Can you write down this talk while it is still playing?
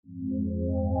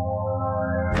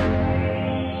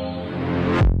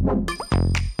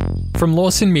From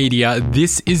Lawson Media,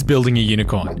 this is Building a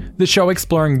Unicorn, the show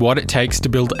exploring what it takes to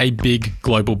build a big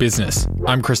global business.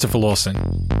 I'm Christopher Lawson.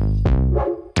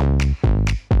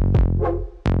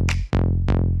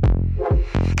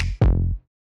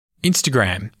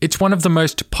 Instagram. It's one of the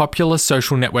most popular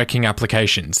social networking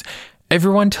applications.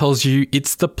 Everyone tells you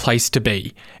it's the place to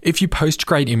be. If you post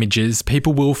great images,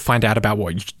 people will find out about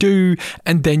what you do,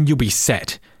 and then you'll be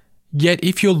set. Yet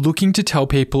if you're looking to tell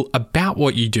people about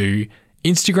what you do,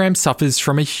 Instagram suffers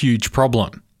from a huge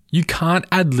problem. You can't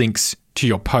add links to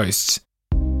your posts.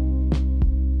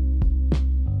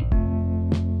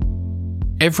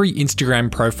 Every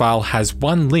Instagram profile has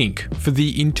one link for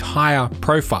the entire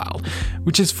profile,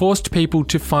 which has forced people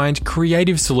to find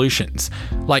creative solutions,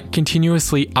 like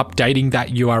continuously updating that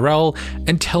URL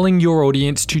and telling your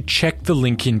audience to check the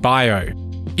link in bio.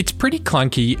 It's pretty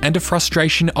clunky and a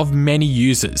frustration of many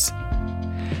users.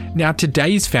 Now,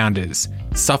 today's founders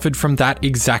suffered from that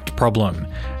exact problem,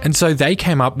 and so they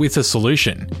came up with a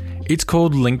solution. It's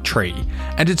called Linktree,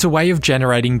 and it's a way of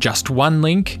generating just one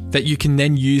link that you can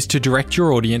then use to direct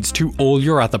your audience to all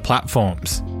your other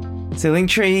platforms. So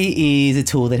Linktree is a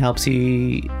tool that helps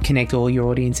you connect all your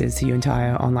audiences to your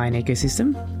entire online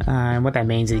ecosystem. What that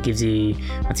means is it gives you,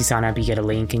 once you sign up, you get a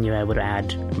link and you're able to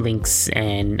add links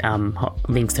and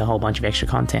links to a whole bunch of extra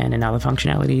content and other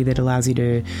functionality that allows you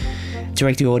to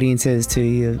direct your audiences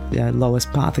to the lowest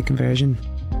path of conversion.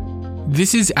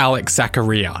 This is Alex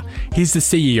Zachariah. He's the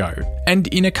CEO. And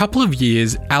in a couple of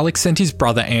years, Alex and his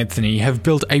brother Anthony have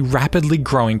built a rapidly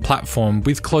growing platform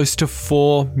with close to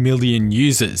 4 million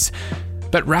users.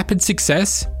 But rapid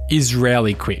success is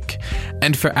rarely quick.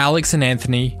 And for Alex and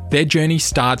Anthony, their journey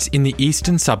starts in the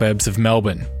eastern suburbs of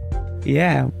Melbourne.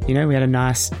 Yeah, we had a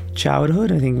nice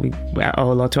childhood. I think we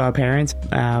owe a lot to our parents.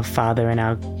 Our father and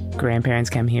our grandparents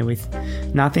came here with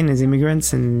nothing as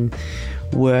immigrants and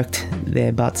worked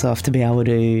their butts off to be able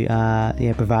to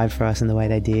provide for us in the way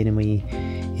they did. And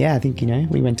I think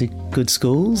we went to good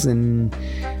schools and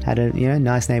had a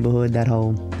nice neighborhood, that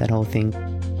whole thing.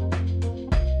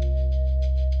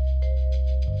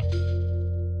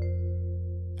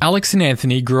 Alex and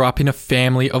Anthony grew up in a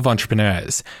family of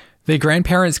entrepreneurs. Their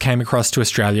grandparents came across to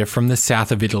Australia from the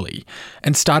south of Italy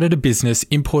and started a business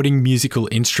importing musical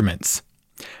instruments.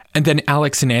 And then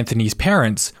Alex and Anthony's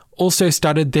parents also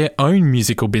started their own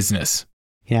musical business.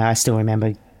 I still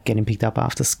remember getting picked up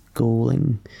after school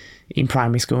and in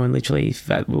primary school and literally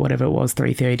whatever it was,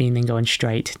 3:30, and then going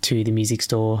straight to the music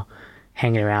store,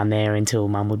 hanging around there until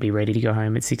mum would be ready to go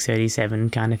home at 6:37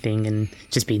 kind of thing, and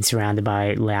just being surrounded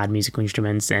by loud musical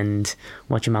instruments and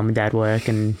watching mum and dad work.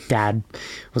 And dad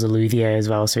was a luthier as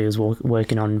well, so he was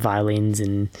working on violins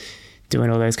and doing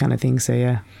all those kind of things.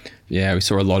 So yeah, we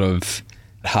saw a lot of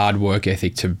hard work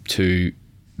ethic to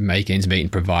make ends meet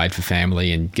and provide for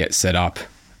family and get set up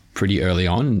pretty early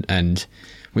on. And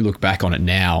we look back on it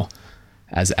now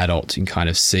as adults and kind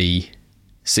of see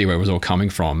where it was all coming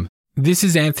from. This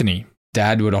is Anthony.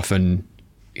 Dad would often,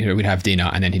 we'd have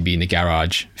dinner and then he'd be in the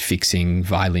garage fixing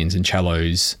violins and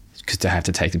cellos because to have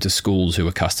to take them to schools who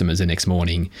were customers the next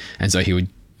morning. And so he would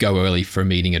go early for a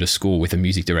meeting at a school with a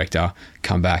music director,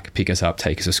 come back, pick us up,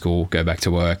 take us to school, go back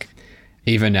to work.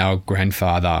 Even our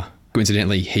grandfather,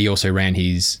 coincidentally, he also ran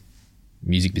his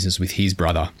music business with his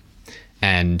brother,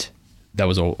 and that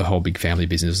was a whole big family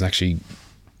business. It was actually,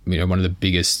 one of the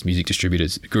biggest music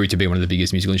distributors, grew to be one of the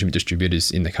biggest musical instrument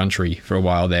distributors in the country for a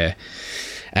while there,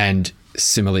 and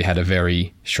similarly had a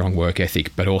very strong work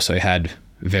ethic, but also had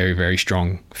very, very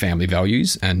strong family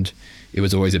values. And everything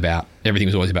was always about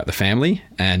the family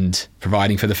and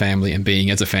providing for the family and being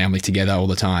as a family together all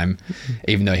the time,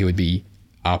 even though he would be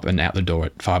up and out the door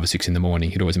at 5 or 6 in the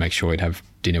morning. He'd always make sure he'd have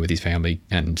dinner with his family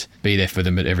and be there for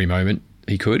them at every moment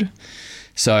he could.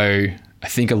 So I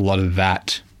think a lot of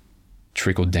that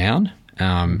trickled down.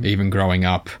 Even growing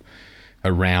up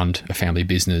around a family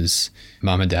business,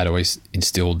 mum and dad always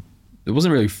instilled, it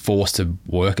wasn't really forced to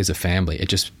work as a family. It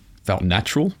just felt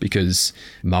natural because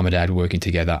mum and dad working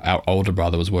together. Our older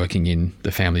brother was working in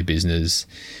the family business,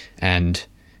 and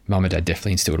mum and dad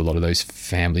definitely instilled a lot of those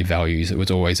family values. It was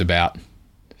always about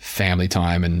family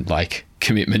time and like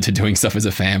commitment to doing stuff as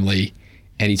a family.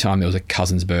 Anytime there was a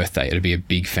cousin's birthday, it'd be a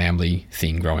big family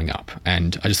thing growing up.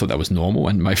 And I just thought that was normal.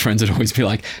 And my friends would always be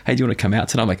like, hey, do you want to come out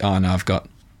tonight? I'm like, oh no, I've got,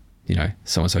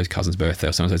 so-and-so's cousin's birthday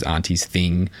or so-and-so's auntie's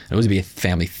thing. It always be a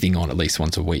family thing on at least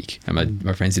once a week. And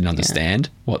my friends didn't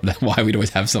understand why we'd always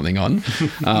have something on.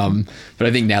 But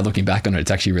I think now looking back on it,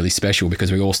 it's actually really special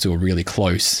because we're all still really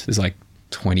close. There's like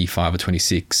 25 or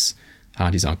 26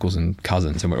 aunties, uncles and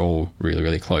cousins, and we're all really,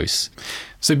 really close.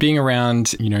 So being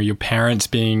around, your parents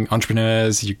being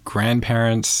entrepreneurs, your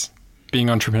grandparents being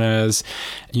entrepreneurs,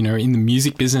 in the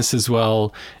music business as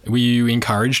well. Were you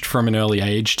encouraged from an early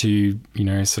age to,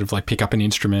 sort of like pick up an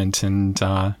instrument and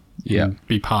and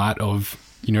be part of,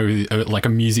 like a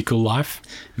musical life?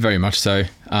 Very much so.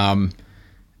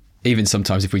 Even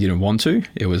sometimes if we didn't want to,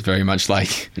 it was very much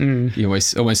like you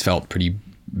almost felt pretty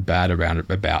bad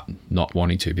about not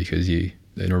wanting to, because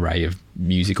an array of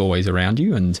music always around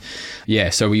you. And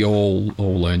so we all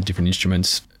learned different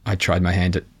instruments. I tried my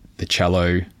hand at the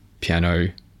cello, piano,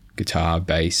 guitar,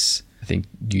 bass. I think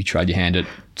you tried your hand at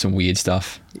some weird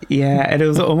stuff. Yeah, and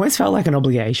it almost felt like an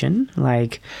obligation,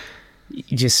 like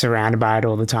just surrounded by it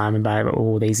all the time and by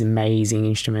all these amazing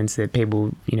instruments that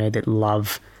people, that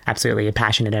love, absolutely are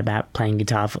passionate about playing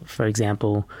guitar, for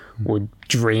example, would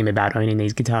dream about owning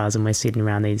these guitars, and we're sitting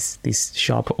around this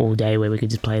shop all day where we could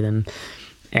just play them.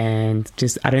 And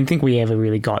just, I don't think we ever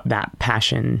really got that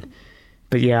passion.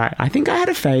 But yeah, I think I had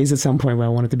a phase at some point where I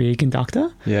wanted to be a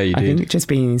conductor. Yeah, you did. I think just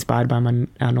being inspired by our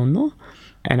nonno.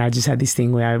 And I just had this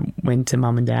thing where I went to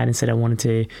mum and dad and said I wanted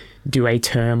to do a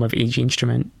term of each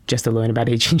instrument just to learn about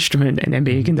each instrument and then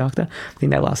be a conductor. I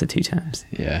think that lasted 2 terms.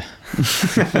 Yeah.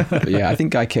 But yeah, I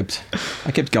think I kept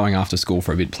going after school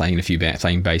for a bit, playing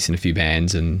bass in a few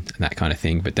bands and that kind of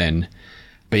thing. But then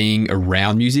being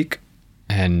around music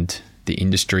and the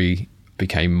industry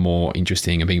became more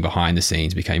interesting, and being behind the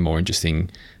scenes became more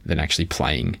interesting than actually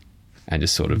playing, and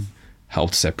just sort of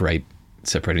helped separate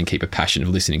and keep a passion of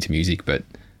listening to music, but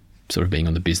sort of being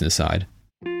on the business side.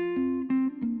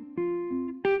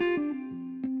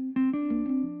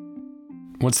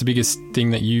 What's the biggest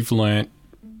thing that you've learnt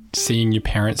seeing your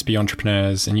parents be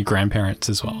entrepreneurs and your grandparents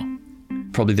as well?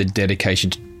 Probably the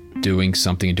dedication to doing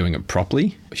something and doing it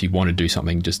properly. If you want to do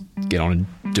something, just get on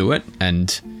and do it,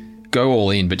 and go all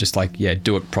in, but just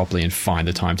do it properly and find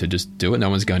the time to just do it. No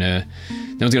one's going to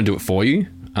do it for you.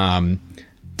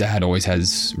 Dad always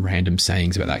has random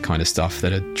sayings about that kind of stuff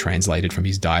that are translated from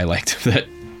his dialect that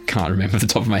can't remember off the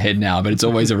top of my head now, but it's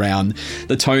always around,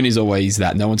 the tone is always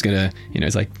that no one's going to,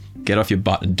 it's like, get off your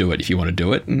butt and do it if you want to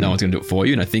do it. No one's going to do it for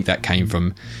you. And I think that came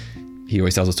from, he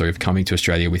always tells a story of coming to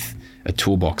Australia with a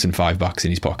toolbox and $5 in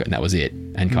his pocket, and that was it.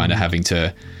 And kind of having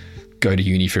to go to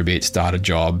uni for a bit, start a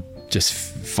job, just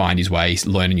find his way,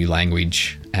 learn a new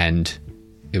language. And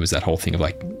it was that whole thing of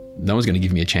like, no one's going to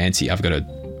give me a chance here. I've got to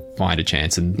find a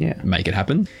chance and make it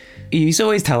happen. You used to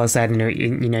always tell us that,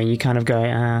 you kind of go,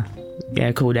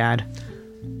 yeah, cool, Dad.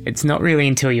 It's not really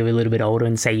until you're a little bit older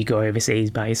and say you go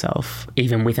overseas by yourself,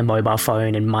 even with a mobile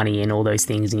phone and money and all those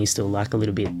things, and you're still like a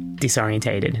little bit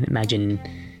disorientated. Imagine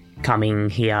coming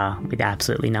here with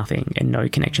absolutely nothing and no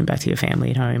connection back to your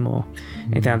family at home or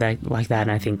anything like that.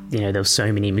 And I think, there were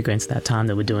so many immigrants at that time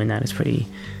that were doing that. It's pretty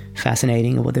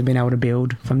fascinating what they've been able to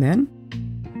build from then.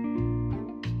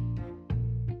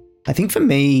 I think for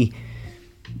me,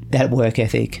 that work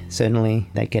ethic, certainly,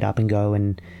 that get up and go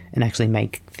and actually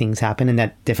make things happen. And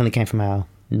that definitely came from our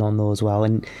non-law as well.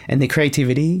 And the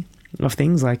creativity of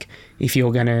things, like if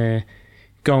you're going to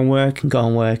go and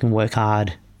work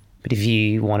hard, but if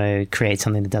you want to create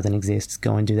something that doesn't exist,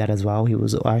 go and do that as well.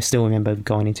 I still remember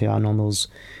going into our non-laws,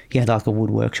 he had like a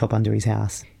wood workshop under his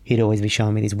house. He'd always be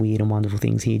showing me these weird and wonderful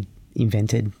things he'd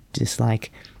invented. Just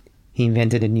like he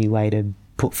invented a new way to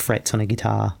put frets on a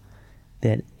guitar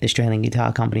that Australian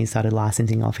guitar companies started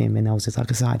licensing off him, and that was just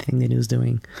like a side thing that he was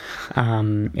doing.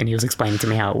 And he was explaining to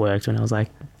me how it worked when I was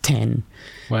like 10.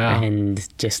 Wow. And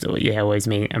just, always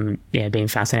being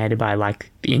fascinated by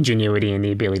like the ingenuity and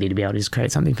the ability to be able to just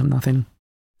create something from nothing.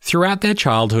 Throughout their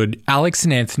childhood, Alex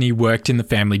and Anthony worked in the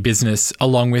family business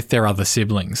along with their other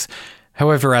siblings.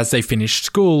 However, as they finished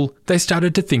school, they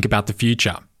started to think about the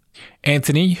future.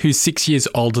 Anthony, who's 6 years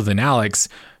older than Alex,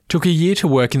 took a year to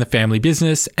work in the family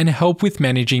business and help with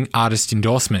managing artist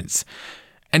endorsements.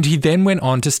 And he then went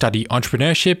on to study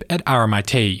entrepreneurship at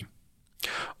RMIT.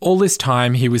 All this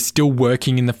time, he was still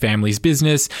working in the family's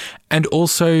business and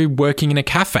also working in a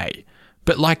cafe.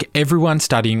 But like everyone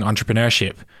studying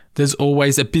entrepreneurship, there's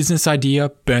always a business idea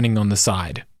burning on the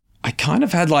side. I kind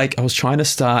of had I was trying to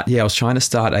start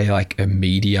a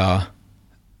media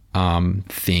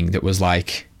thing that was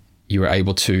like, you were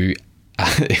able to,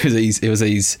 it was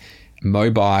these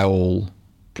mobile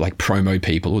like promo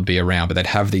people would be around, but they'd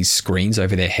have these screens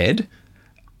over their head.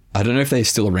 I don't know if they're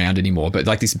still around anymore, but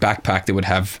like this backpack that would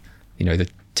have, the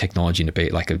technology to be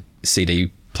like a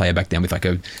CD player back then with like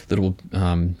a little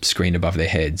screen above their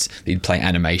heads. They'd play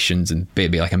animations and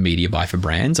it'd be like a media buy for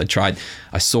brands.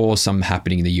 I saw some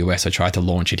happening in the US. I tried to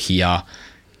launch it here,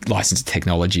 license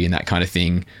technology and that kind of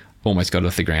thing. Almost got it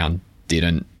off the ground,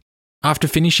 didn't. After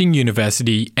finishing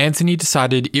university, Anthony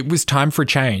decided it was time for a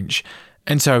change,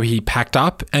 and so he packed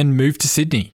up and moved to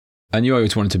Sydney. I knew I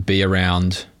always wanted to be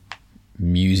around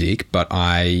music, but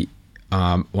I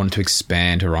wanted to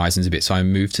expand horizons a bit. So I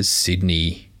moved to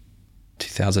Sydney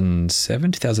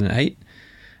 2007, 2008,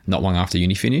 not long after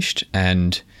uni finished.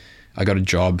 And I got a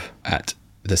job at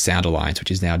the Sound Alliance,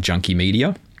 which is now Junkie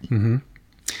Media,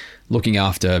 looking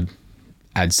after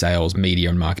ad sales, media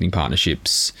and marketing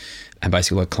partnerships. And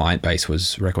basically the client base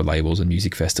was record labels and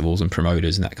music festivals and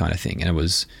promoters and that kind of thing. And it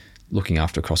was looking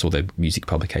after across all their music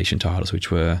publication titles,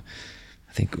 which were,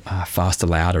 I think, Faster,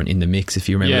 Louder and In the Mix, if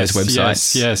you remember those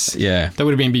websites. Yes. Yeah. That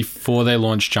would have been before they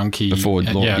launched Junkie.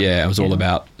 It was all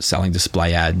about selling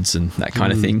display ads and that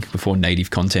kind of thing, before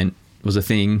native content was a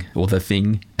thing, or the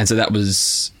thing. And so that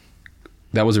was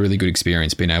a really good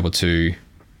experience, being able to,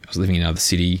 I was living in another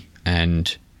city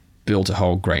and built a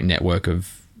whole great network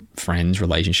of friends,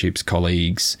 relationships,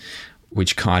 colleagues,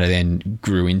 which kind of then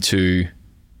grew into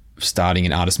starting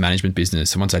an artist management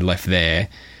business. So once I left there,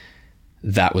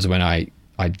 that was when I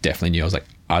definitely knew, I was like,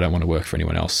 I don't want to work for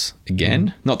anyone else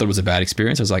again. Not that it was a bad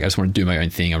experience. I was like, I just want to do my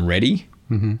own thing. I'm ready.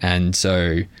 And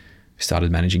so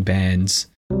started managing bands.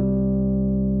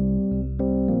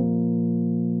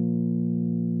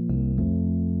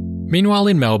 Meanwhile,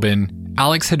 in Melbourne,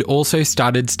 Alex had also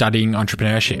started studying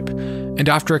entrepreneurship, and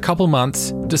after a couple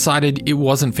months, decided it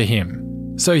wasn't for him.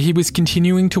 So he was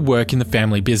continuing to work in the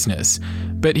family business,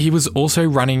 but he was also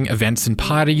running events and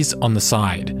parties on the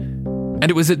side. And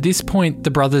it was at this point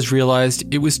the brothers realised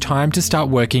it was time to start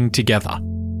working together.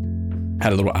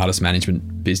 Had a little artist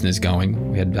management business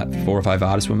going. We had about 4 or 5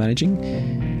 artists we were managing,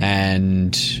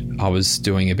 and I was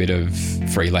doing a bit of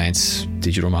freelance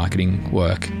digital marketing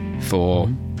work for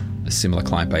a similar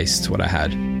client base to what I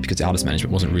had, because artist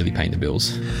management wasn't really paying the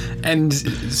bills. And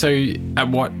so at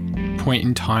what point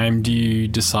in time do you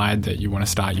decide that you want to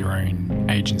start your own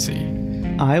agency?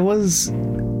 I was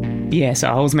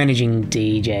managing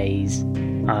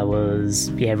DJs. I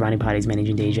was, running parties,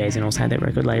 managing DJs, and also had that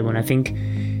record label. And I think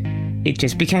it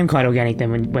just became quite organic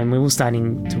then when we were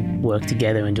starting to work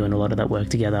together and doing a lot of that work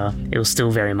together. It was still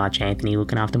very much Anthony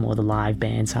looking after more of the live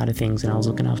band side of things, and I was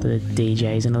looking after the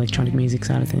DJs and electronic music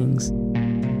side of things.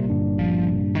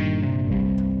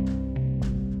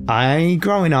 I,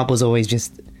 growing up, was always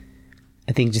just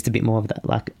a bit more of that,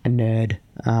 like a nerd.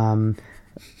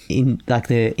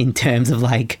 In terms of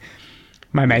like,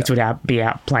 my mates would be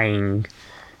out playing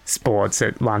sports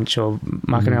at lunch or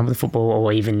mucking around with the football,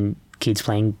 or even kids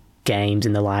playing games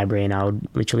in the library, and I would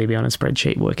literally be on a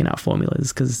spreadsheet working out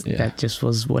formulas, because that just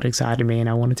was what excited me, and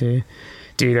I wanted to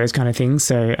do those kind of things.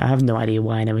 So I have no idea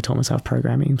why I never taught myself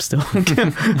programming. I'm still sounds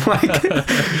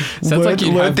like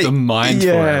you have the mind for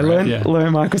it. Right?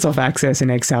 Learn Microsoft Access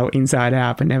and Excel inside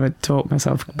out, but never taught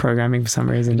myself programming for some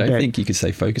reason. I don't think you could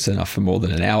stay focused enough for more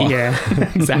than an hour. Yeah,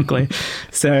 exactly.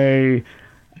 So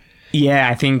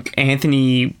I think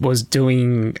Anthony was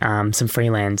doing some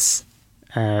freelance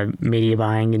media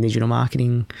buying and digital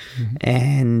marketing,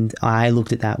 and I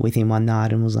looked at that with him one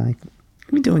night and was like,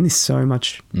 I've been doing this so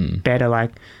much better.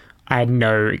 Like,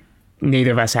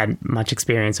 neither of us had much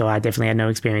experience, or I definitely had no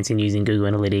experience in using Google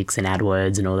Analytics and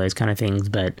AdWords and all those kind of things,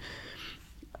 but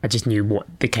I just knew what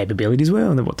the capabilities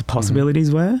were and what the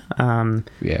possibilities were.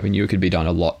 We knew it could be done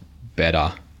a lot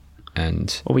better,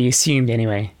 or we assumed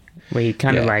anyway. We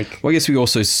kind of like... Well, I guess we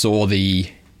also saw the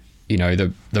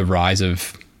rise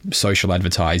of social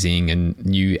advertising and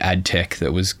new ad tech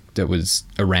that was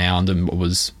around and what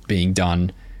was being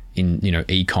done in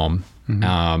e-com,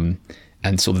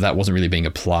 and saw that wasn't really being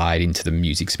applied into the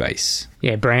music space.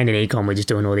 Yeah, brand and e-com were just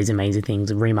doing all these amazing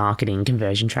things, remarketing,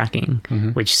 conversion tracking,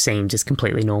 which seemed just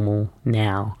completely normal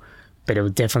now, but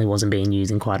it definitely wasn't being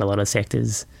used in quite a lot of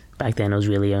sectors. Back then, it was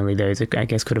really only those that, I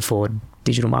guess, could afford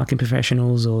digital marketing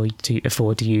professionals or to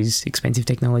afford to use expensive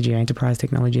technology or enterprise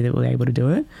technology that were able to do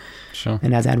it. Sure.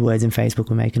 And as AdWords and Facebook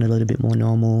were making it a little bit more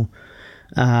normal,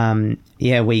 we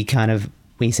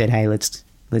said, hey, let's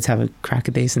have a crack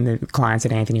at this. And the clients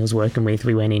that Anthony was working with,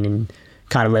 we went in and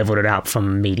kind of leveled it up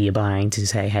from media buying to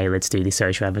say, hey, let's do this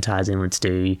social advertising, let's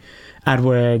do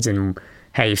AdWords, and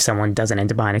hey, if someone doesn't end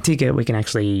up buying a ticket, we can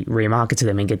actually remarket to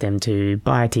them and get them to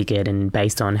buy a ticket, and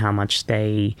based on how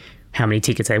many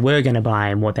tickets they were going to buy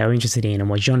and what they were interested in and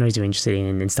what genres they were interested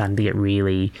in, and starting to get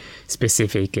really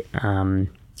specific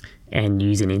and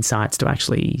using insights to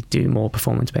actually do more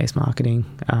performance-based marketing,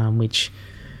 which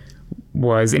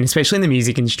was, and especially in the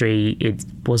music industry, it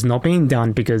was not being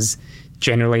done because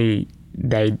generally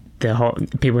the whole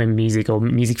people in music or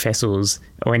music festivals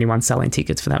or anyone selling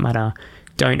tickets for that matter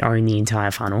don't own the entire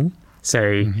funnel.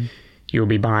 So you'll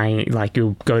be buying, like,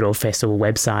 you'll go to a festival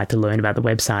website to learn about the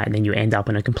website, and then you end up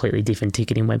on a completely different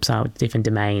ticketing website with a different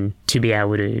domain to be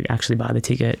able to actually buy the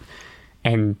ticket.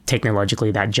 And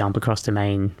technologically, that jump across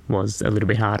domain was a little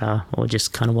bit harder, or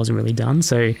just kind of wasn't really done.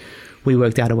 So we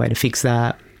worked out a way to fix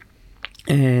that,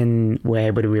 and we're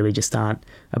able to really just start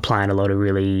applying a lot of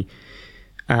really,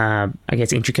 I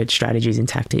guess, intricate strategies and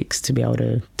tactics to be able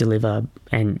to deliver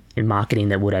and in marketing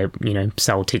that would,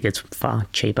 sell tickets far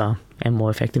cheaper and more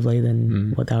effectively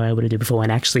than what they were able to do before,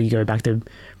 and actually go back to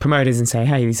promoters and say,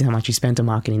 hey, this is how much you spent on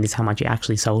marketing, this is how much you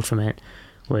actually sold from it.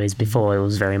 Whereas before it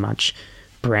was very much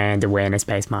brand awareness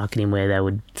based marketing where they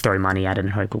would throw money at it and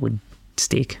hope it would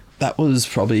stick. That was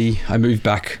probably, I moved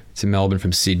back to Melbourne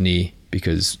from Sydney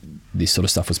because this sort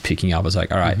of stuff was picking up. I was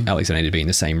like, all right, Alex, I need to be in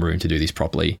the same room to do this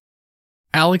properly.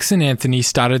 Alex and Anthony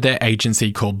started their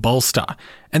agency called Bolster,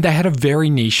 and they had a very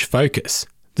niche focus,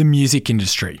 the music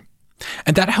industry.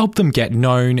 And that helped them get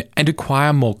known and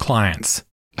acquire more clients.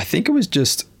 I think it was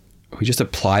just, we just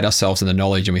applied ourselves and the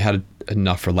knowledge, and we had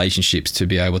enough relationships to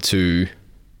be able to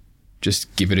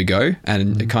just give it a go.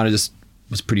 And it kind of just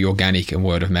was pretty organic and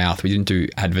word of mouth. We didn't do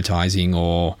advertising,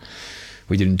 or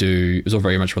it was all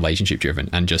very much relationship driven,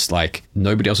 and just like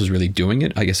nobody else was really doing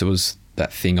it. I guess it was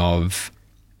that thing of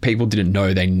people didn't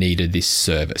know they needed this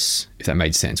service, if that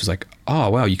made sense. It was like, oh,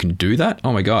 wow, you can do that?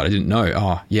 Oh my God, I didn't know.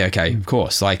 Oh yeah, okay, of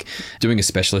course. Like doing a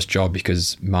specialist job,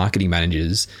 because marketing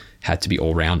managers had to be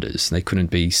all-rounders. They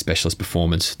couldn't be specialist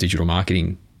performance digital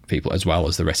marketing people as well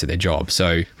as the rest of their job.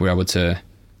 So we were able to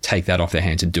take that off their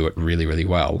hands and do it really, really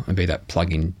well and be that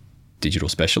plug-in digital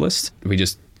specialist. We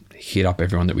just hit up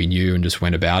everyone that we knew and just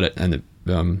went about it, and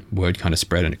the word kind of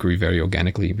spread, and it grew very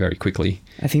organically, very quickly.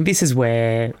 I think this is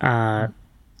where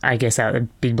I guess our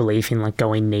big belief in like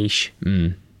going niche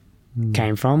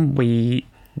came from.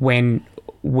 When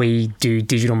we do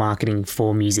digital marketing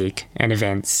for music and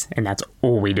events, and that's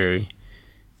all we do,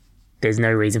 there's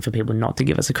no reason for people not to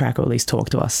give us a crack, or at least talk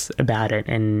to us about it.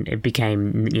 And it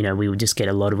became, we would just get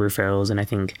a lot of referrals. And I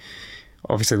think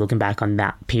obviously looking back on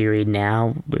that period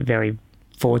now, we're very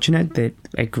fortunate that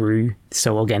it grew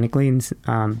so organically. And,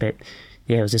 but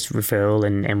yeah, it was just referral,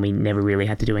 and we never really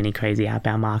had to do any crazy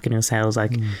outbound marketing or sales.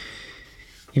 Like,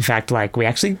 in fact, like we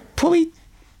actually probably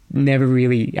never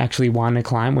really actually won a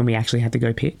client when we actually had to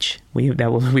go pitch. We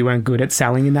weren't good at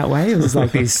selling in that way. It was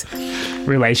like this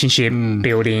relationship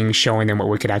building, showing them what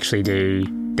we could actually do,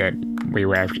 that we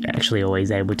were actually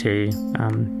always able to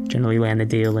generally land the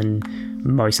deal. And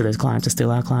most of those clients are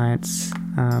still our clients,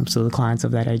 still the clients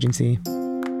of that agency.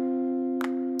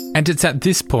 And it's at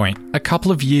this point, a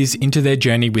couple of years into their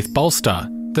journey with Bolster,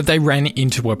 that they ran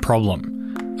into a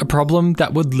problem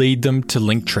that would lead them to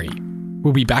Linktree.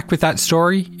 We'll be back with that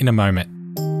story in a moment.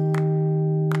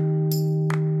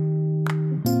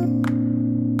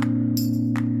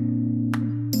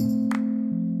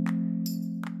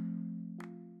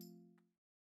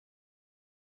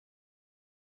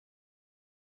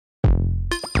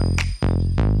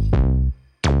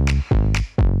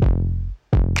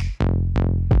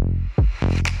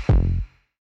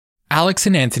 Alex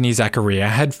and Anthony Zacharia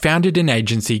had founded an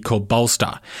agency called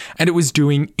Bolster, and it was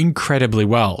doing incredibly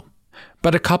well.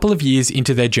 But a couple of years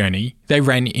into their journey, they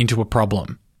ran into a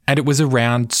problem, and it was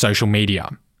around social media.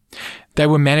 They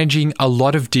were managing a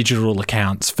lot of digital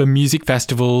accounts for music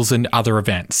festivals and other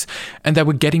events, and they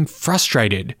were getting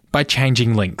frustrated by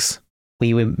changing links.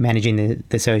 We were managing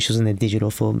the socials and the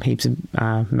digital for heaps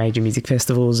of major music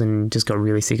festivals, and just got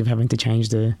really sick of having to change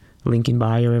the link in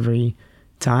bio every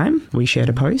time we shared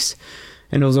a post.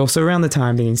 And it was also around the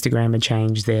time that Instagram had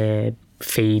changed their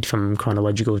feed from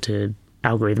chronological to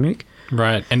algorithmic.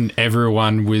 Right, and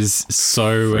everyone was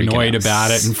so annoyed about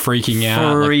it and freaking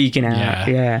out.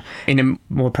 Yeah. In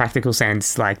a more practical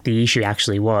sense, like the issue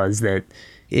actually was that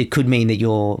it could mean that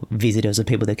your visitors or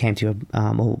people that came to your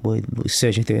or were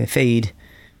searching through their feed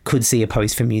could see a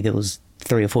post from you that was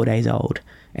 3 or 4 days old,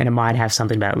 and it might have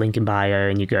something about link in bio,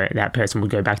 and that person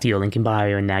would go back to your link in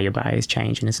bio, and now your bio has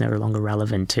changed and it's no longer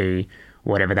relevant to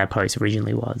whatever that post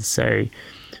originally was. So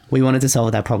we wanted to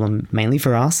solve that problem mainly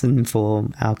for us and for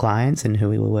our clients and who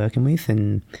we were working with,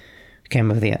 and came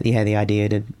up with the idea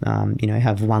to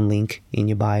have one link in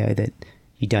your bio that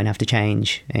you don't have to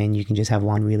change, and you can just have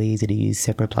one really easy to use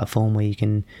separate platform where you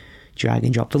can drag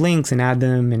and drop the links and add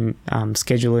them and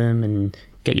schedule them and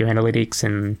get your analytics.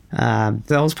 And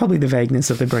that was probably the vagueness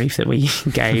of the brief that we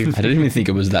gave. I didn't even think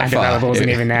it was that far. It wasn't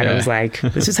even that. Yeah. It was like,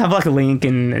 let's just have like a link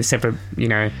and a separate,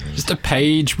 just a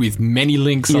page with many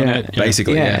links on it.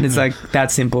 Basically, yeah. And it's like that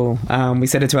simple. We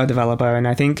sent it to our developer, and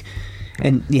I think,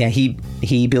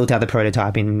 he built out the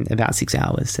prototype in about 6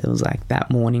 hours. It was like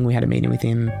that morning we had a meeting with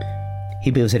him. He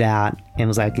built it out and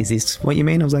was like, is this what you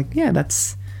mean? I was like, yeah,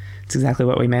 that's exactly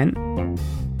what we meant.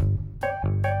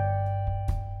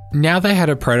 Now they had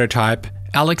a prototype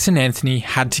Alex and Anthony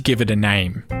had to give it a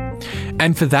name.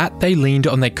 And for that, they leaned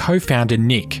on their co-founder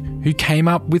Nick, who came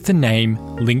up with the name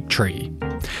Linktree.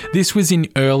 This was in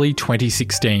early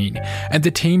 2016, and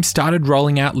the team started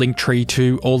rolling out Linktree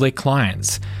to all their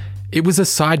clients. It was a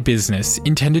side business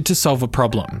intended to solve a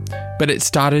problem, but it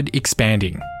started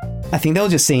expanding. I think they were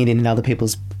just seeing it in other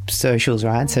people's socials,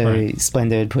 right? So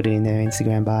Splendor had put it in their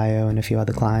Instagram bio, and a few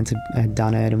other clients had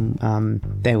done it, and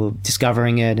they were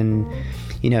discovering it. And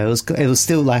you know, it was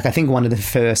still like, I think one of the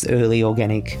first early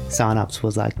organic signups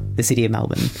was like the city of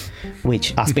Melbourne,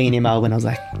 which, us being in Melbourne, I was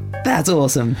like, that's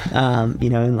awesome. You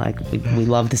know, like we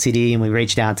love the city, and we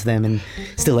reached out to them, and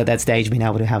still at that stage being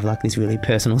able to have like this really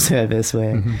personal service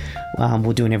where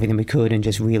we're doing everything we could, and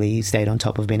just really stayed on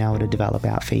top of being able to develop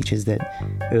out features that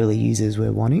early users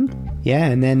were wanting. Yeah,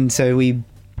 and then so we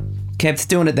kept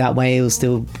doing it that way. It was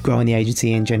still growing the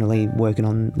agency and generally working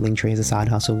on Linktree as a side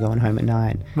hustle, going home at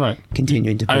night. Right.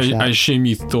 Continuing to push that. I assume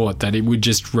you thought that it would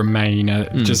just remain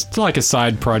just like a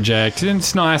side project. And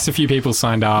it's nice, a few people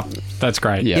signed up. That's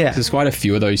great. Yeah. There's quite a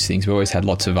few of those things. We always had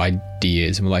lots of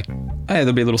ideas, and we're like, hey,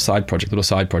 there'll be a little side project.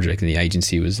 And the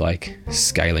agency was like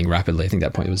scaling rapidly. I think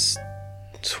at that point it was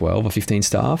 12 or 15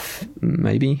 staff,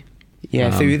 maybe. Yeah,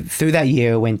 through that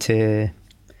year, it went to,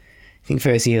 I think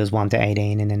first year was 1 to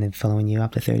 18, and then the following year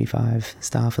up to 35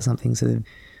 staff or something. So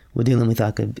we're dealing with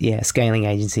like a scaling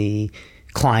agency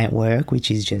client work,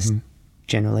 which is just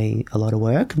generally a lot of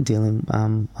work, dealing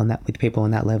on that with people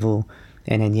on that level.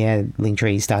 And then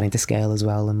Linktree is starting to scale as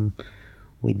well, and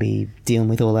we'd be dealing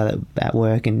with all that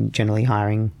work and generally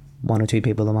hiring 1 or 2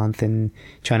 people a month and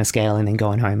trying to scale, and then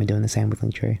going home and doing the same with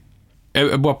Linktree.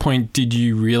 At what point did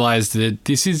you realise that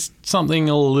this is something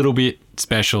a little bit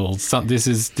special? This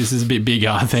is a bit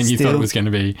bigger than you thought it was going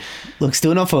to be. Look,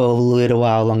 still not for a little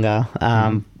while longer.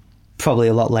 Probably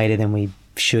a lot later than we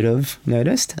should have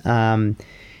noticed.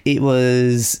 It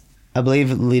was, I believe,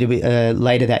 a little bit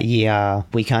later that year.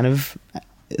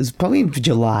 It was probably in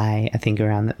July, I think,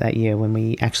 around that year, when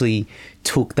we actually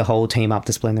took the whole team up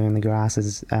to Splendor in the Grass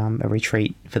as a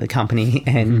retreat for the company.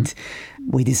 And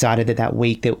we decided that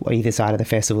week that either side of the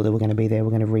festival that we're going to be there,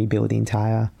 we're going to rebuild the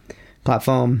entire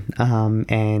platform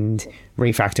and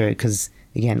refactor it. Because,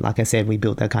 again, like I said, we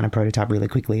built that kind of prototype really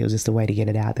quickly. It was just a way to get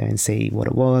it out there and see what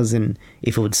it was and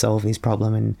if it would solve this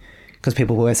problem. And because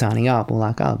people were signing up, we're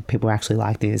like, oh, people actually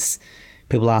like this.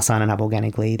 People are signing up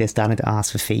organically. They're starting to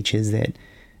ask for features that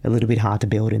a little bit hard to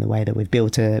build in the way that we've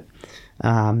built it.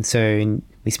 So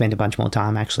we spent a bunch more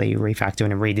time actually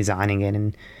refactoring and redesigning it,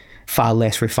 and far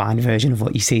less refined version of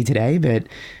what you see today, but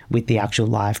with the actual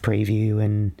live preview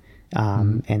and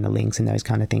the links and those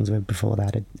kind of things, where before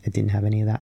that it didn't have any of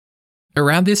that.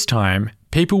 Around this time,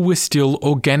 people were still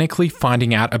organically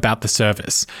finding out about the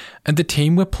service, and the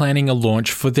team were planning a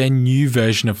launch for their new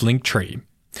version of Linktree.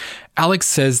 Alex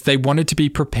says they wanted to be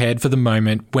prepared for the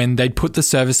moment when they'd put the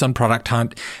service on Product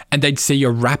Hunt and they'd see a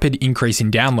rapid increase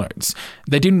in downloads.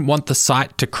 They didn't want the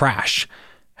site to crash.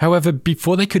 However,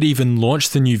 before they could even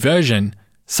launch the new version,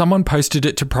 someone posted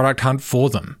it to Product Hunt for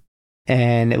them.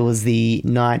 And it was the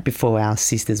night before our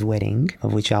sister's wedding,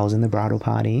 of which I was in the bridal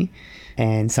party,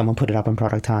 and someone put it up on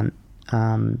Product Hunt.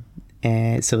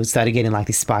 And so it started getting like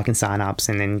this spike in signups,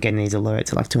 and then getting these alerts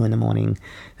at like 2 a.m.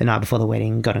 the night before the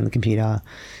wedding. Got on the computer,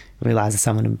 realized that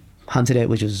someone had hunted it,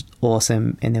 which was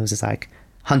awesome. And there was just like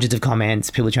hundreds of comments,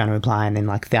 people trying to reply, and then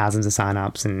like thousands of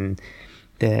signups, and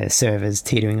the servers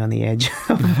teetering on the edge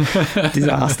of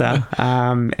disaster.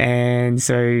 And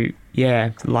so,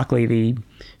 luckily the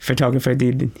photographer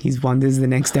did his wonders the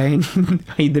next day and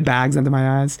hid the bags under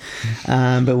my eyes.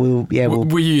 But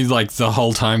were you like the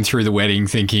whole time through the wedding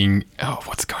thinking, oh,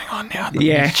 what's going on now?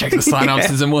 Check the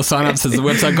signups. Is there more signups? Has the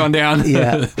website gone down?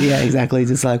 yeah, exactly.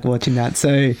 Just like watching that.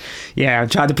 So I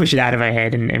tried to push it out of our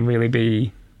head and really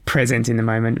be present in the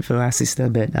moment for our sister.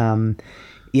 But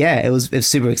it was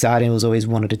super exciting. It was always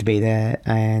wanted it to be there.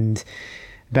 And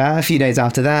about a few days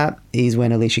after that is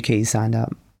when Alicia Keys signed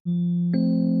up.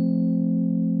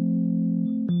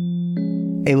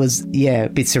 It was, a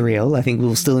bit surreal. I think we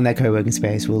were still in that co-working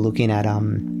space. We were looking at,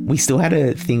 we still had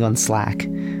a thing on Slack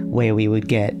where we would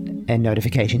get a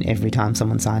notification every time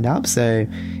someone signed up. So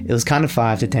it was kind of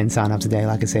 5 to 10 signups a day,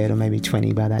 like I said, or maybe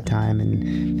 20 by that time.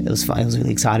 And it was fun. I was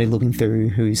really excited looking through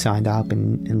who signed up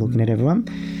and looking at everyone.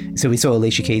 So we saw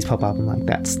Alicia Keys pop up. I'm like,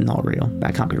 that's not real.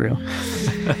 That can't be real.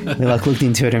 We looked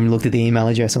into it and looked at the email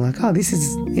address. I'm like, oh, this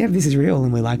is real.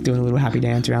 And we're like doing a little happy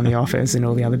dance around the office, and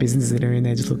all the other businesses that are in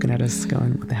there just looking at us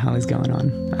going, what the hell is going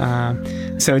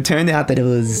on? So it turned out that it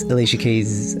was Alicia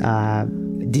Keys'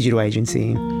 digital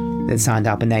agency that signed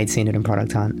up, and they'd seen it in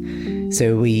Product Hunt.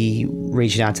 So we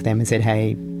reached out to them and said,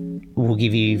 hey, we'll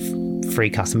give you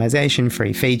free customization,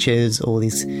 free features, all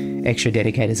this extra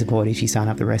dedicated support if you sign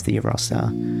up the rest of your roster.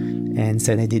 And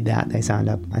so they did that. They signed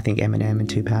up, I think, Eminem and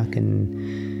Tupac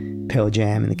and Pearl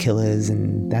Jam and The Killers,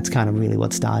 and that's kind of really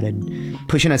what started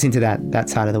pushing us into that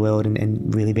side of the world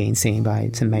and really being seen by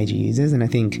some major users. And I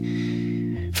think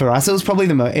for us, it was probably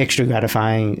the most extra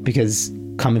gratifying because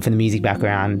coming from the music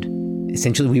background,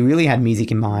 essentially we really had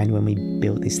music in mind when we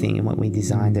built this thing and when we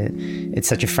designed it. It's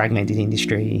such a fragmented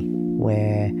industry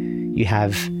where you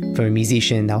have, for a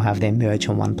musician, they'll have their merch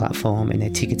on one platform and their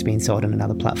tickets being sold on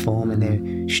another platform and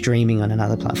they're streaming on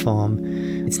another platform.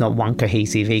 It's not one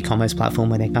cohesive e-commerce platform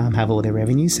where they have all their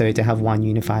revenue. So to have one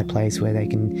unified place where they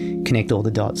can connect all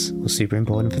the dots was super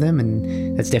important for them.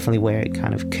 And that's definitely where it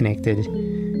kind of connected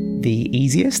the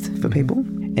easiest for people.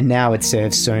 And now it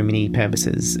serves so many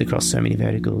purposes across so many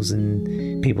verticals,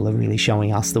 and people are really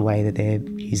showing us the way that they're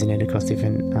using it across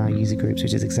different user groups,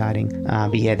 which is exciting.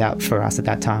 But yeah, that for us at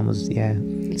that time was,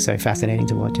 so fascinating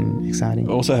to watch and exciting.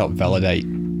 It also helped validate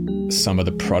some of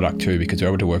the product too, because we're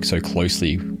able to work so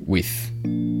closely with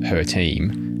her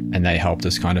team, and they helped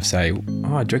us kind of say, do you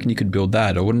reckon you could build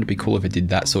that? Or wouldn't it be cool if it did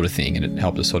that sort of thing? And it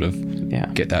helped us sort of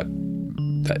get that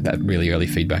really early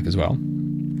feedback as well.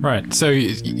 Right. So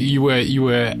you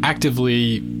were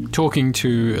actively talking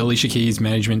to Alicia Keys'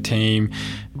 management team,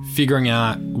 figuring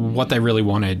out what they really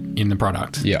wanted in the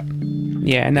product. Yeah.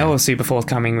 Yeah, and they were super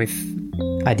forthcoming with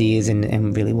ideas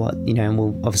and really what, and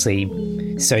we're obviously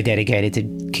so dedicated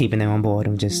to keeping them on board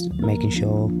and just making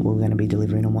sure we're going to be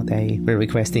delivering on what they were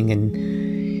requesting.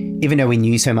 And even though we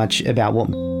knew so much about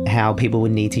how people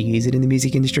would need to use it in the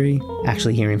music industry,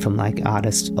 actually hearing from like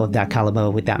artists of that caliber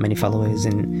with that many followers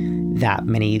and that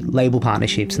many label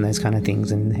partnerships and those kind of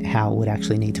things and how it would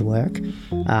actually need to work.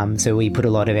 So we put a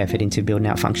lot of effort into building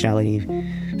out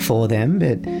functionality for them,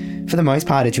 but for the most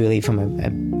part it's really from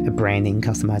a branding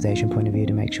customization point of view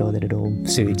to make sure that it all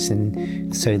suits.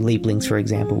 And so Leap Links, for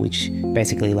example, which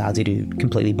basically allows you to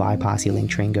completely bypass your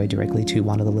link tree and go directly to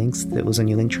one of the links that was on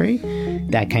your link tree,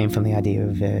 that came from the idea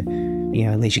of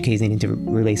Alicia Keys needing to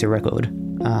release a record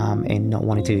and not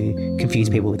wanting to confuse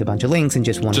people with a bunch of links and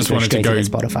just wanted to go to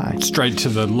Spotify. Straight to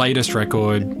the latest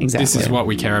record. Exactly. This is what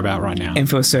we care about right now. And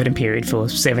for a certain period, for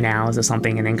 7 hours or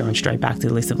something, and then going straight back to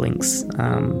the list of links,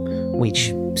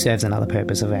 which serves another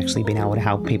purpose of actually being able to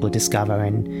help people discover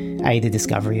and aid the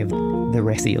discovery of the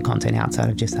rest of your content outside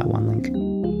of just that one link.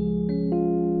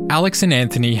 Alex and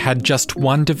Anthony had just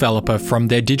one developer from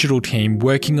their digital team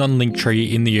working on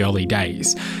Linktree in the early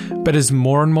days. But as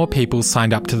more and more people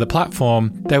signed up to the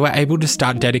platform, they were able to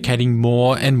start dedicating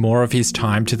more and more of his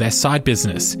time to their side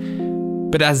business.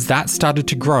 But as that started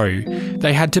to grow,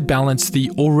 they had to balance the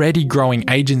already growing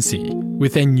agency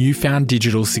with their newfound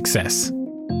digital success.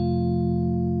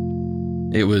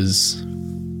 It was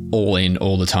all in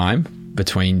all the time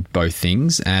between both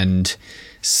things, and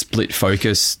split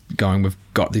focus, going, we've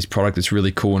got this product that's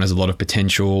really cool and has a lot of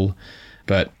potential,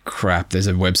 but crap, there's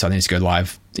a website that needs to go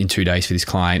live in 2 days for this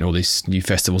client, or this new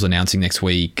festival's announcing next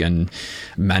week, and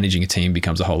managing a team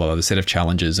becomes a whole other set of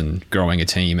challenges, and growing a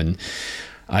team. And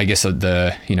I guess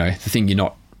the thing you're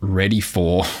not ready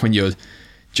for when you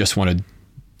just want to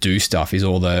do stuff is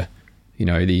all the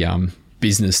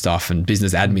business stuff and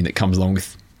business admin that comes along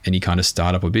with any kind of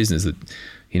startup or business. That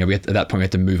at that point we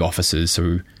had to move offices,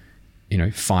 so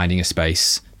finding a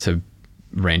space to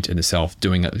rent and itself,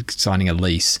 signing a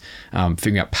lease,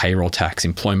 figuring out payroll tax,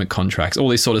 employment contracts, all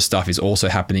this sort of stuff is also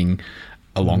happening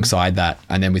alongside that.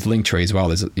 And then with Linktree as well,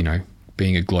 there's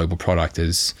being a global product,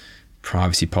 there's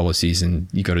privacy policies and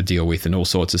you got to deal with and all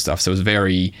sorts of stuff. So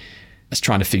it was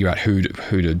trying to figure out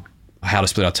how to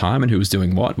split our time and who was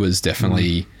doing what was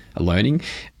definitely a learning.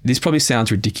 This probably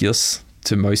sounds ridiculous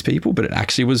to most people, but it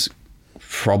actually was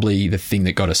probably the thing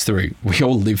that got us through. We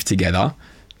all lived together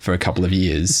for a couple of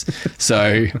years.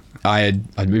 So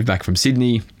I'd moved back from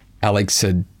Sydney. Alex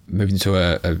had moved into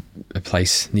a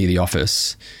place near the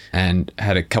office and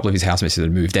had a couple of his housemates that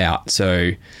had moved out.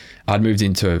 So I'd moved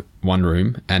into one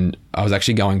room, and I was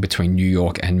actually going between New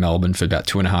York and Melbourne for about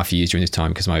 2.5 years during this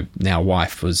time, because my now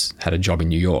wife had a job in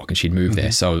New York and she'd moved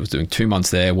there. So I was doing 2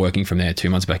 months there, working from there, 2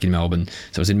 months back in Melbourne.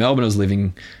 So I was in Melbourne, I was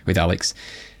living with Alex.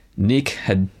 Nick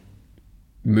had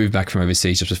moved back from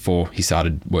overseas just before he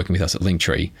started working with us at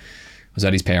Linktree. I was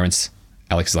at his parents'.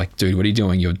 Alex is like, dude, what are you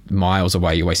doing? You're miles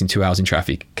away. You're wasting 2 hours in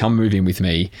traffic. Come move in with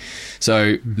me.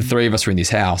 So the three of us were in this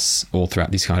house all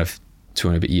throughout this kind of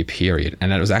 2.5-year period.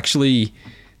 And that was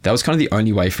kind of the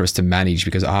only way for us to manage,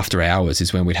 because after hours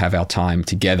is when we'd have our time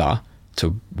together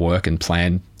to work and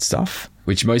plan stuff,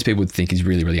 which most people would think is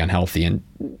really, really unhealthy, and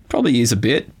probably is a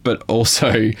bit, but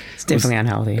also it's definitely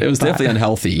unhealthy. It was definitely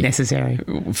unhealthy. Necessary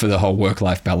for the whole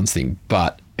work-life balance thing,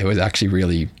 but it was actually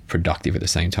really productive at the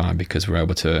same time, because we're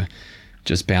able to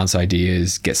just bounce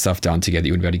ideas, get stuff done together.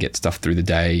 You wouldn't be able to get stuff through the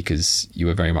day because you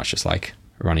were very much just like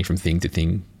running from thing to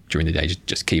thing during the day,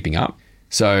 just keeping up.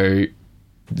 So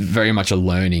very much a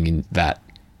learning in that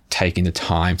taking the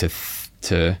time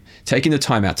taking the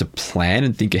time out to plan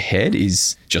and think ahead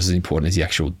is just as important as the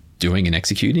actual doing and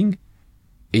executing.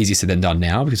 Easier said than done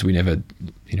now, because we never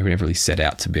really set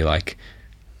out to be like,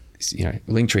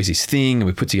 Linktree's this thing, and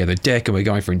we put together a deck, and we're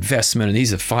going for investment, and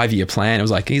here's a 5-year plan. It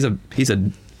was like, here's a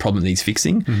problem that needs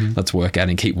fixing. Mm-hmm. Let's work out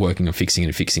and keep working on fixing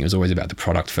and fixing. It was always about the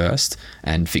product first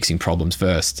and fixing problems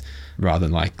first, rather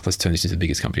than like, let's turn this into the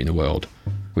biggest company in the world,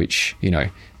 which,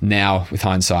 now with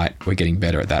hindsight, we're getting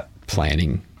better at that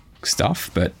planning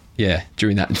stuff. But yeah,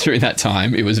 during that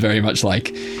time, it was very much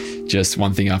like just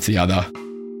one thing after the other.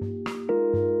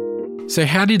 So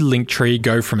how did Linktree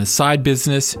go from a side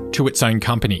business to its own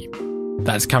company?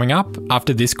 That's coming up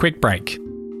after this quick break.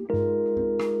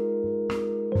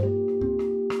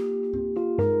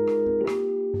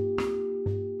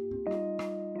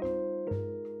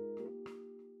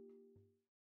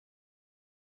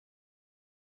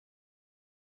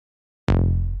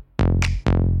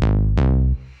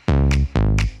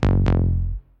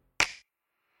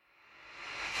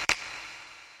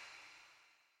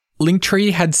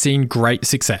 Linktree had seen great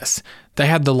success. They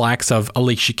had the likes of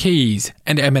Alicia Keys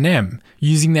and Eminem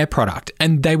using their product,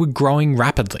 and they were growing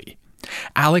rapidly.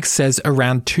 Alex says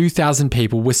around 2,000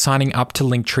 people were signing up to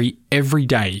Linktree every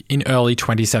day in early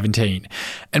 2017,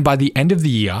 and by the end of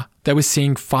the year, they were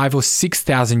seeing 5,000 or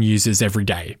 6,000 users every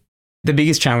day. The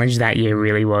biggest challenge that year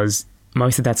really was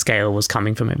most of that scale was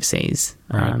coming from overseas,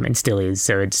 right. And still is.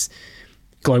 So it's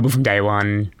global from day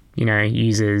one,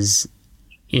 users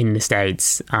in the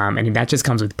States. And that just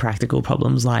comes with practical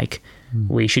problems like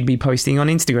we should be posting on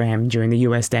Instagram during the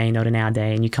US day, not an our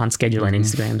day, and you can't schedule an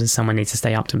Instagram because someone needs to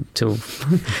stay up till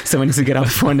someone needs to get up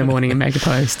at 4 a.m. and make a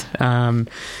post. And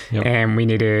we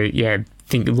need to,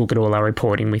 look at all our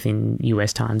reporting within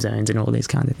US time zones and all these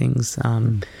kinds of things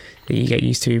that you get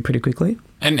used to pretty quickly.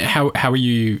 And how are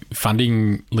you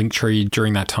funding Linktree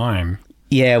during that time?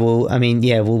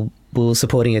 We were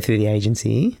supporting it through the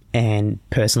agency and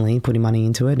personally putting money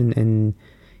into it and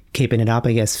keeping it up.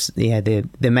 I guess, the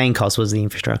main cost was the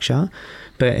infrastructure,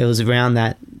 but it was around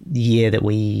that year that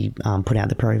we put out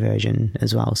the pro version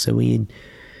as well. So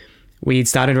we'd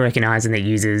started recognizing that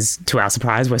users, to our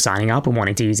surprise, were signing up and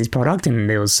wanting to use this product, and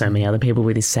there was so many other people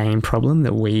with the same problem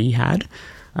that we had,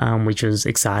 which was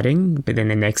exciting. But then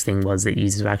the next thing was that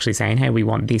users were actually saying, hey, we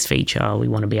want this feature, we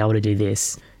want to be able to do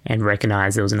this, and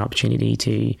recognize there was an opportunity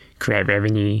to create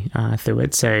revenue through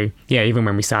it. So even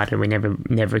when we started, we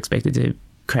never expected to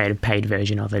create a paid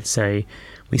version of it. So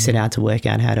we set out to work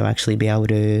out how to actually be able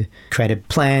to create a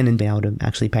plan and be able to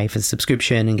actually pay for the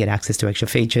subscription and get access to extra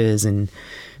features, and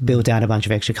build out a bunch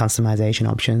of extra customization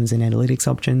options and analytics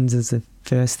options as the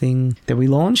first thing that we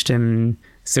launched. And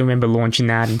still remember launching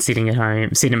that and sitting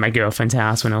at my girlfriend's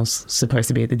house when I was supposed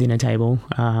to be at the dinner table,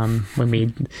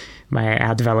 when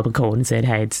our developer called and said,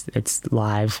 hey, it's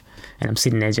live, and I'm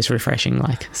sitting there just refreshing,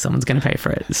 like, someone's going to pay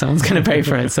for it. Someone's going to pay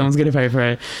for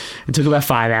it. It took about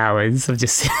 5 hours of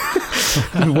just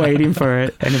waiting for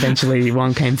it, and eventually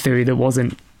one came through that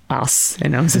wasn't us,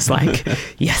 and I was just like,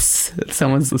 yes,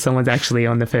 someone's actually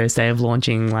on the first day of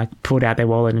launching, like, pulled out their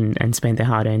wallet and spent their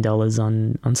hard-earned dollars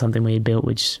on something we had built,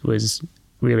 which was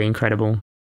really incredible.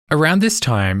 Around this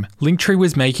time, Linktree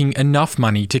was making enough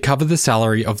money to cover the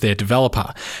salary of their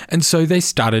developer, and so they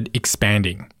started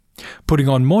expanding, putting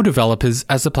on more developers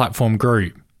as the platform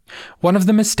grew. One of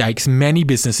the mistakes many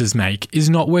businesses make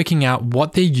is not working out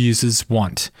what their users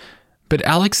want. But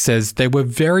Alex says they were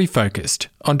very focused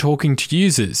on talking to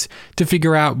users to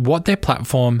figure out what their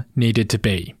platform needed to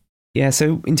be. Yeah,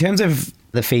 so in terms of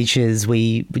the features,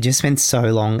 we just spent so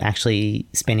long actually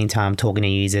spending time talking to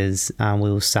users.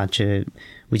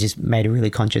 We just made a really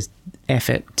conscious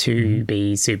effort to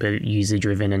be super user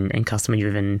driven and customer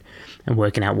driven, and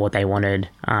working out what they wanted,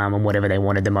 and whatever they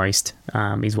wanted the most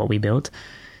is what we built.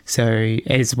 So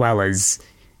as well as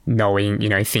knowing,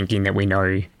 thinking that we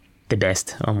know the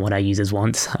best on what our users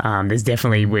want. There's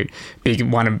definitely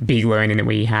one big learning that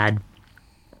we had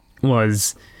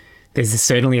was there's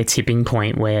certainly a tipping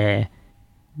point where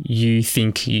you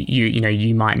think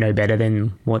you might know better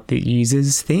than what the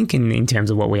users think, and in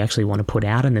terms of what we actually want to put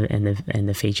out and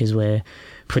the features we're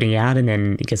putting out, and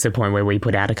then it gets to the point where we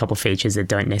put out a couple of features that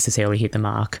don't necessarily hit the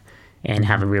mark, and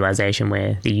have a realization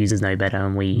where the users know better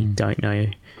and we don't know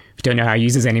our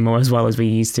users anymore as well as we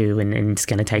used to, and it's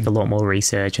going to take a lot more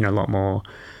research and a lot more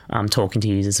talking to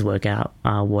users to work out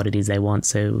what it is they want.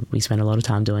 So we spend a lot of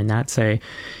time doing that. So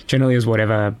generally it was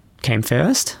whatever came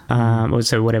first, or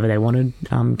so whatever they wanted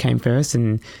came first,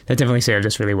 and that definitely served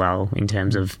us really well in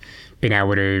terms of being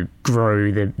able to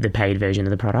grow the paid version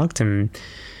of the product. And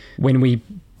when we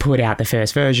put out the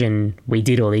first version, we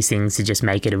did all these things to just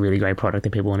make it a really great product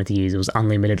that people wanted to use. It was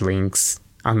unlimited links,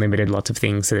 unlimited lots of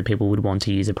things so that people would want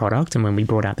to use a product. And when we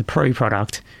brought out the Pro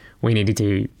product, we needed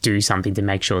to do something to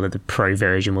make sure that the Pro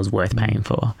version was worth paying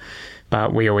for.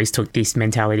 But we always took this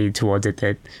mentality towards it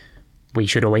that we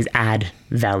should always add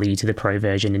value to the Pro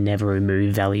version and never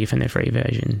remove value from the free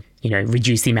version.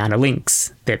 Reduce the amount of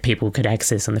links that people could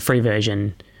access on the free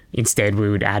version. Instead, we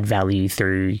would add value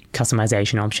through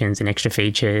customization options and extra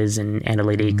features and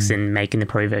analytics and making the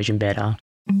Pro version better.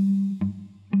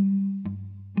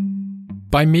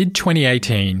 By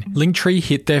mid-2018, Linktree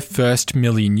hit their first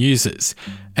million users,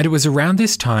 and it was around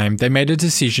this time they made a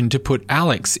decision to put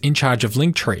Alex in charge of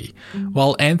Linktree,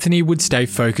 while Anthony would stay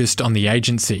focused on the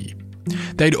agency.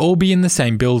 They'd all be in the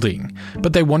same building,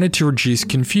 but they wanted to reduce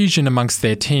confusion amongst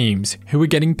their teams, who were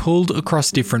getting pulled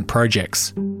across different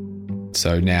projects.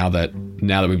 So now that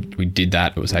we did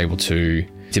that, I was able to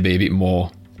be a bit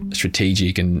more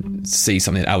strategic and see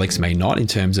something that Alex may not, in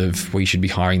terms of we should be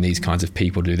hiring these kinds of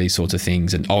people to do these sorts of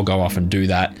things, and I'll go off and do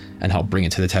that and help bring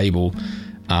it to the table,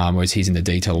 whereas he's in the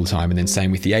detail all the time. And then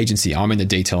same with the agency, I'm in the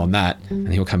detail on that,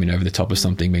 and he'll come in over the top of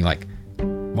something being like,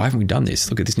 why haven't we done this?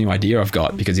 Look at this new idea I've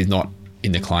got, because he's not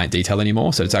in the client detail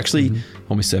anymore. So it's actually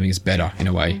almost serving us better in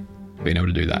a way, being able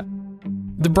to do that.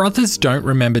 The brothers don't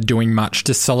remember doing much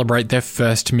to celebrate their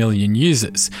first million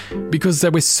users because they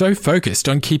were so focused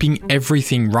on keeping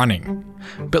everything running.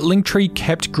 But Linktree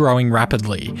kept growing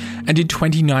rapidly, and in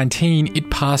 2019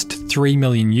 it passed 3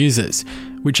 million users,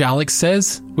 which Alex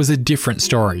says was a different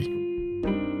story.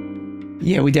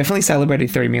 Yeah, we definitely celebrated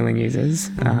 3 million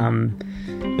users.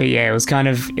 But yeah, it was,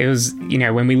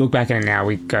 when we look back at it now,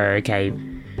 we go, okay,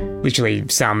 literally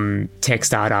some tech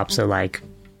startups are like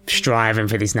striving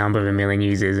for this number of 1 million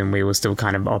users, and we were still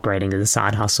kind of operating as a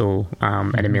side hustle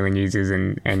at 1 million users,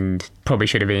 and probably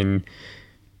should have been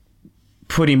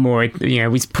putting more,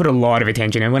 we put a lot of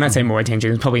attention. And when I say more attention,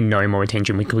 there's probably no more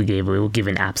attention we could give. We were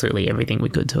giving absolutely everything we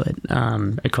could to it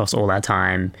across all our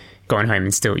time, going home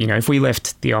and still, if we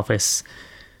left the office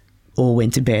or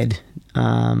went to bed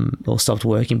or stopped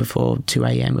working before 2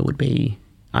 a.m, it would be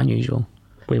unusual.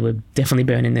 We were definitely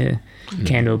burning the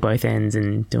candle at both ends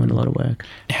and doing a lot of work.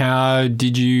 How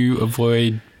did you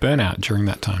avoid burnout during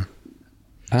that time?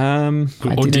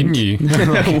 Or didn't you?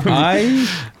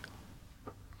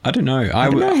 I don't know. I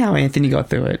don't know how Anthony got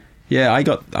through it. Yeah,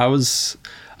 I was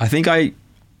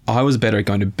better at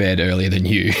going to bed earlier than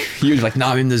you. You were like, no,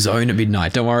 I'm in the zone at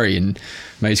midnight. Don't worry. And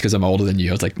maybe it's because I'm older than you.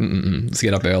 I was like, let's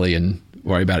get up early and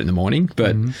worry about it in the morning.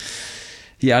 But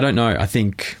yeah, I don't know. I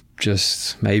think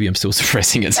just maybe I'm still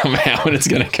suppressing it somehow and it's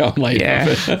going to come later.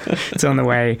 Yeah, it's on the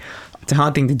way. It's a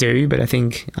hard thing to do, but I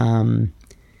think,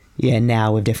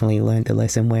 now we've definitely learned the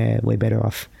lesson where we're better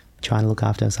off trying to look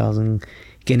after ourselves and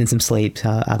getting some sleep.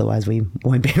 Otherwise, we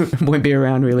won't be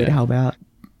around really to help out.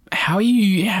 How are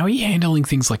you handling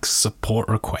things like support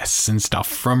requests and stuff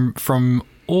from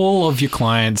all of your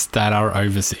clients that are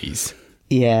overseas?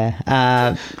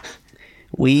 Yeah.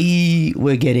 We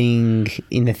were getting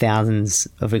in the thousands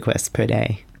of requests per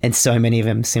day, and so many of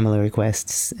them similar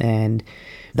requests. And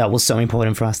that was so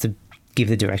important for us to give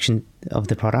the direction of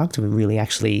the product. We really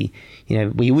actually,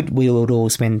 we would all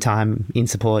spend time in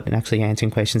support and actually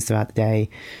answering questions throughout the day.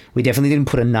 We definitely didn't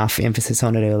put enough emphasis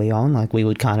on it early on. Like, we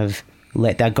would kind of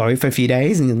let that go for a few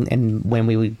days, and when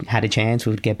we had a chance,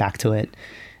 we would get back to it.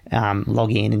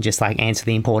 Log in and just like answer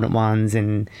the important ones,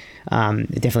 and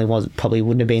it definitely probably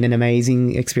wouldn't have been an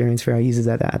amazing experience for our users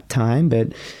at that time, but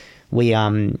we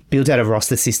built out a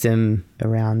roster system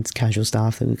around casual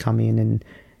staff that would come in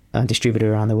and distribute it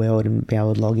around the world and be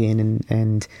able to log in,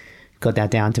 and got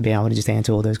that down to be able to just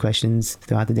answer all those questions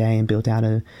throughout the day, and built out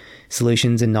a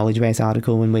solutions and knowledge base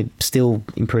article. And we're still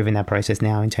improving that process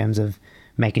now in terms of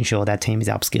making sure that team is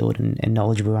upskilled and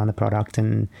knowledgeable around the product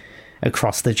and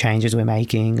across the changes we're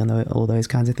making and all those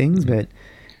kinds of things. But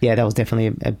yeah, that was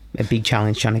definitely a big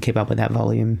challenge, trying to keep up with that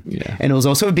volume. Yeah. And it was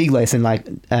also a big lesson. Like,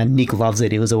 Nick loves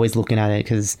it. He was always looking at it,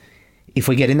 because if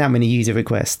we're getting that many user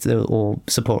requests or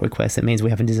support requests, it means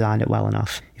we haven't designed it well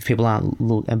enough. If people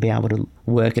aren't be able to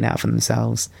work it out for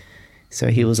themselves. So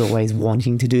he was always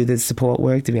wanting to do the support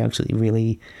work to be actually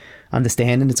really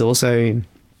understand. And it's also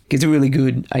gives a really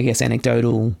good, I guess,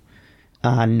 anecdotal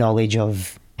knowledge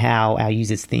of how our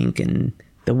users think and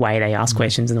the way they ask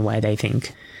questions and the way they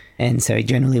think. And so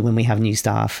generally when we have new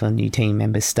staff or new team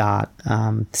members start,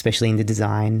 especially in the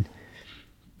design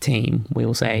team,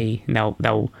 we'll say, and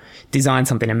they'll design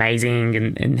something amazing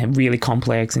and really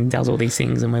complex and does all these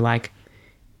things, and we're like,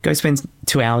 go spend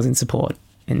 2 hours in support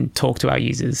and talk to our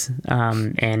users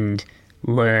and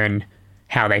learn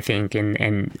how they think,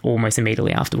 and almost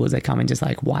immediately afterwards they come and just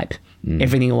like wipe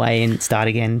everything away and start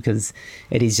again, because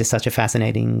it is just such a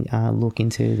fascinating look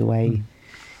into the way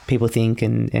people think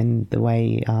and the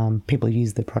way people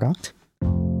use the product.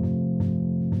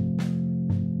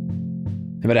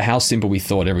 No matter how simple we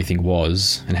thought everything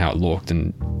was and how it looked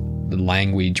and the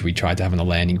language we tried to have on the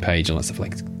landing page and all that stuff,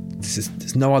 like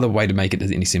there's no other way to make it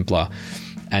any simpler.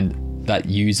 And that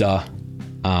user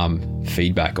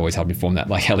feedback always helped me form that,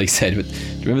 like Ellie said. But do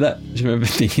you remember that? Do you remember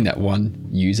thinking that one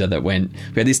user that we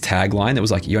had this tagline that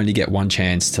was like, you only get one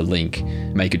chance to link,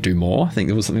 make it do more. I think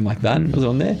there was something like that was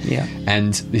on there. Yeah.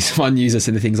 And this one user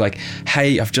said the things like,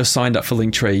 hey, I've just signed up for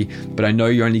Linktree, but I know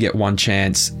you only get one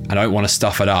chance. I don't want to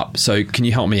stuff it up. So can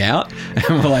you help me out?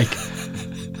 And we're like,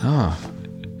 oh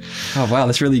wow,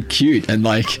 that's really cute. And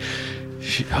like,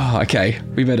 okay,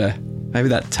 maybe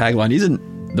that tagline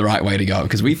isn't the right way to go,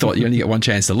 because we thought you only get one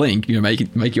chance to link,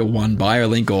 make your one bio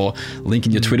link or link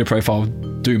in your Twitter profile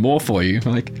do more for you.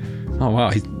 I'm like, oh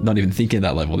wow, he's not even thinking at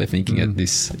that level, they're thinking at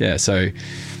this. So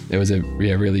there was a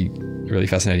really really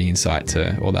fascinating insight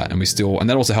to all that, and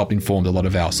that also helped inform a lot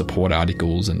of our support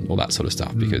articles and all that sort of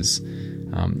stuff, because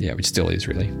which still is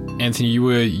really. Anthony, you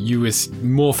were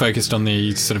more focused on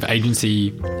the sort of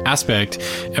agency aspect,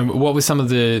 and what were some of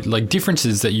the like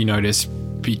differences that you noticed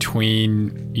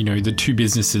between, the two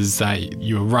businesses that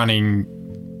you were running,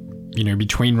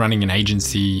 between running an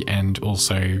agency and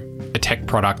also a tech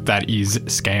product that is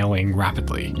scaling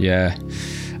rapidly? Yeah.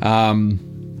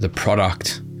 The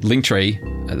product, Linktree,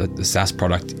 the SaaS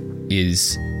product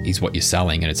is what you're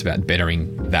selling, and it's about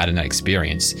bettering that and that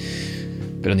experience.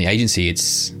 But on the agency,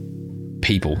 it's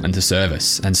people and the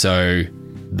service. And so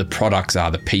the products are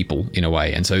the people in a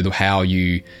way. And so how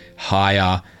you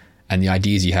hire and the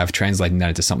ideas you have, translating that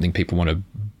into something people want to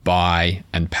buy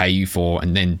and pay you for,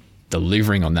 and then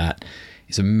delivering on that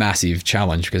is a massive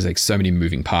challenge, because there's so many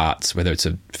moving parts, whether it's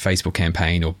a Facebook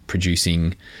campaign or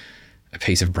producing a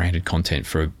piece of branded content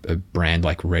for a brand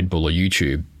like Red Bull or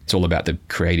YouTube. It's all about the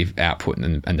creative output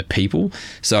and the people.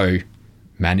 So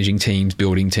managing teams,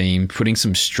 building teams, putting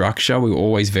some structure. We were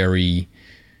always very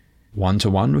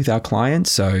one-to-one with our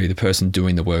clients. So the person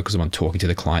doing the work was the one talking to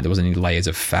the client. There wasn't any layers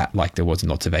of fat like there was in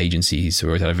lots of agencies.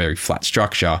 So we had a very flat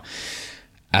structure.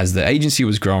 As the agency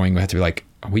was growing, we had to be like,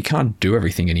 we can't do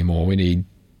everything anymore. We need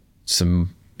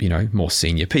some, more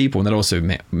senior people. And that also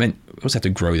meant we also had to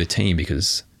grow the team,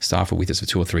 because staff were with us for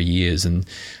 2 or 3 years and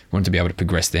wanted to be able to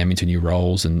progress them into new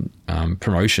roles and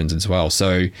promotions as well.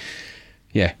 So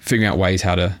yeah, figuring out ways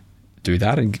how to do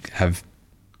that and have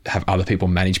other people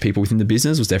manage people within the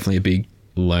business was definitely a big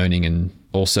learning, and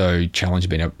also challenge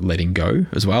being letting go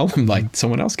as well. Like,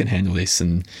 someone else can handle this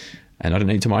and I don't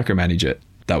need to micromanage it.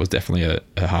 That was definitely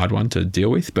a hard one to deal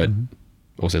with, but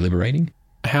also liberating.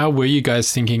 How were you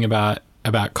guys thinking about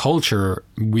culture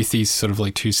with these sort of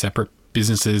like two separate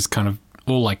businesses kind of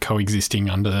all like coexisting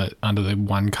under the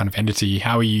one kind of entity?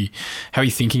 How are you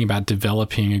thinking about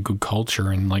developing a good culture,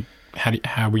 and like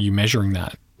how were you measuring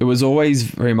that? It was always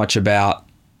very much about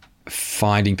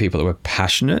finding people that were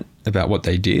passionate about what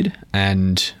they did,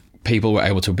 and people were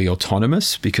able to be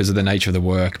autonomous because of the nature of the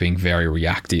work being very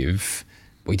reactive.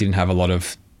 We didn't have a lot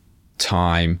of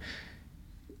time.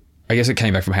 I guess it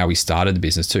came back from how we started the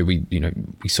business too. We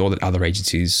saw that other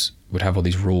agencies would have all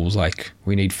these rules, like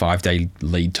we need 5-day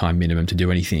lead time minimum to do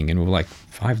anything. And we were like,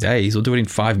 5 days? We'll do it in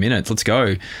 5 minutes. Let's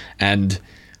go. And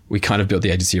we kind of built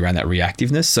the agency around that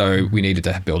reactiveness. So we needed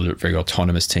to build a very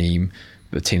autonomous team,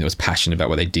 a team that was passionate about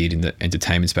what they did in the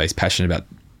entertainment space, passionate about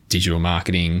digital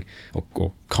marketing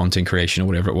or content creation or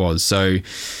whatever it was. So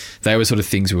they were sort of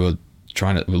things we were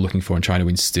looking for and trying to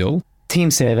instill. Team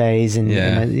surveys and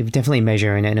definitely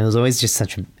measuring it. And it was always just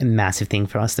such a massive thing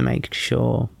for us to make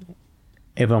sure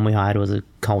everyone we hired was a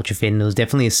culture fit. And there was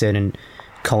definitely a certain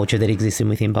culture that existed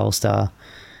within Bolster.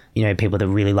 People that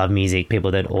really love music,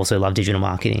 people that also love digital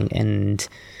marketing, and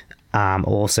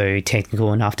also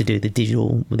technical enough to do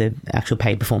the actual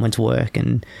paid performance work.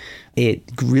 And it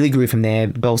really grew from there.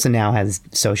 Bolster now has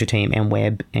social team and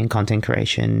web and content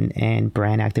creation and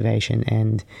brand activation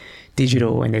and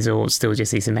digital, and there's all still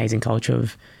just this amazing culture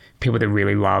of people that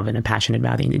really love and are passionate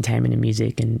about the entertainment and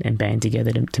music and band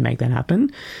together to make that happen.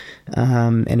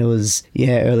 And it was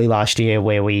early last year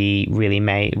where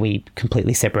we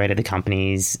completely separated the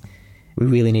companies. We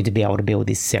really need to be able to build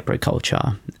this separate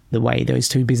culture. The way those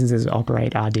two businesses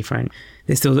operate are different.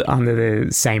 they're still under the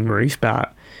same roof,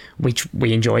 but which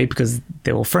we enjoy because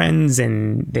they're all friends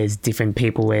and there's different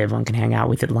people where everyone can hang out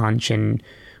with at lunch, and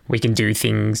we can do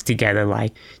things together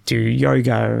like do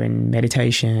yoga and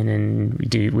meditation,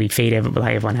 and we feed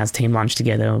everyone has team lunch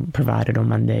together provided on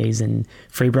Mondays, and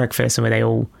free breakfast, and where they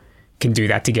all can do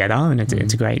that together, and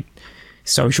it's a great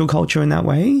social culture in that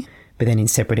way, but then in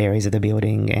separate areas of the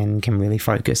building and can really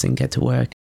focus and get to work.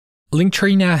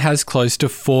 Linktree now has close to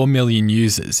 4 million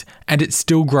users, and it's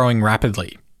still growing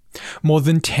rapidly. More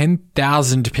than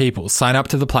 10,000 people sign up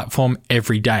to the platform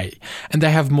every day, and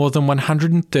they have more than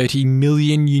 130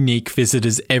 million unique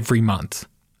visitors every month.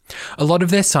 A lot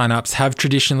of their signups have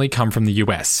traditionally come from the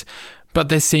US, but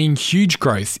they're seeing huge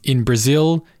growth in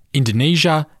Brazil,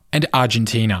 Indonesia, and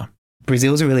Argentina.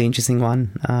 Brazil's a really interesting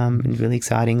one, and really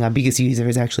exciting. Our biggest user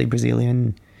is actually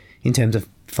Brazilian in terms of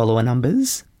follower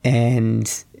numbers,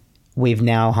 and we've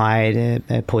now hired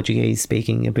a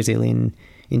Portuguese-speaking, a Brazilian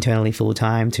internally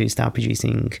full-time to start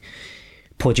producing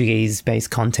Portuguese-based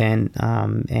content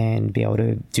and be able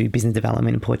to do business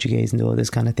development in Portuguese and all those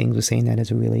kind of things. We're seeing that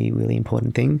as a really, really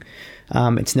important thing.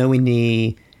 It's nowhere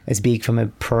near as big from a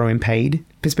pro and paid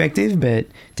perspective, but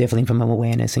definitely from an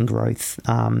awareness and growth.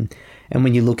 And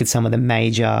when you look at some of the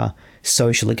major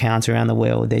social accounts around the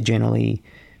world, they're generally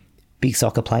big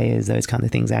soccer players, those kind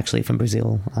of things, actually from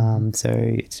Brazil. So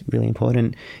it's really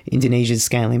important. Indonesia's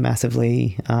scaling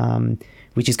massively,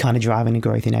 which is kind of driving the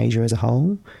growth in Asia as a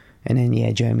whole. And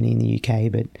then, Germany and the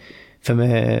UK. But from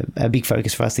a big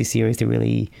focus for us this year is to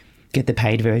really get the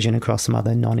paid version across some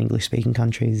other non-English speaking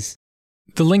countries.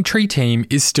 The Linktree team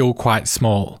is still quite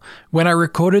small. When I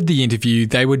recorded the interview,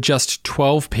 they were just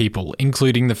 12 people,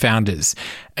 including the founders.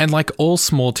 And like all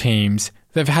small teams,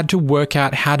 they've had to work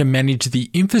out how to manage the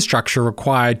infrastructure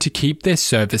required to keep their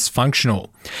service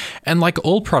functional. And like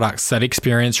all products that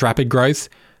experience rapid growth,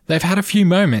 they've had a few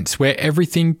moments where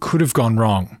everything could have gone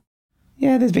wrong.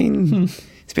 Yeah, there's been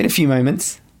a few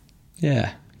moments.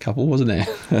 Yeah, a couple, wasn't there?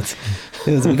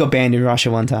 We got banned in Russia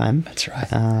one time. That's right.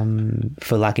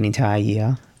 For like an entire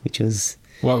year, which was...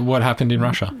 What happened in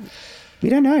Russia? We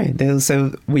don't know.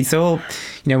 So we saw,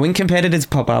 when competitors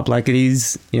pop up, like it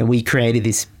is, we created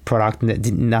this product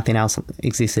that nothing else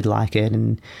existed like it.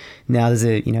 And now there's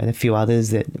a few others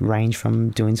that range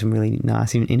from doing some really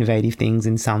nice and innovative things,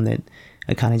 and some that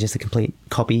are kind of just a complete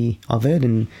copy of it.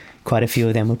 And quite a few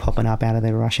of them were popping up out of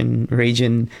the Russian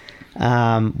region.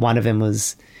 One of them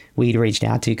was we'd reached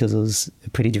out to because it was a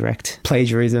pretty direct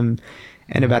plagiarism.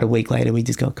 And about a week later, we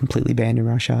just got completely banned in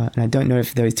Russia. And I don't know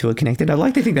if those two are connected. I'd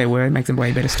like to think they were. It makes them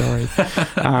way better story.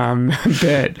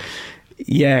 But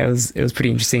yeah, it was pretty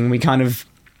interesting. We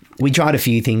tried a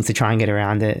few things to try and get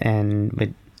around it, but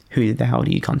who the hell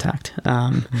do you contact?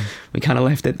 We kind of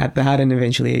left it at that, and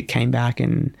eventually it came back,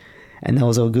 and that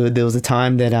was all good. There was a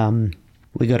time that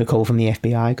we got a call from the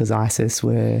FBI because ISIS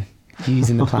were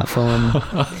using the platform.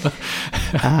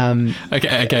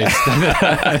 Okay.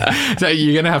 So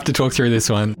you're going to have to talk through this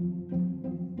one.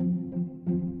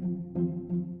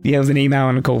 Yeah, it was an email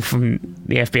and a call from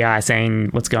the FBI saying,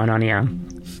 what's going on here?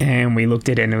 And we looked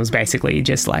at it, and it was basically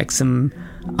just like some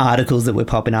articles that were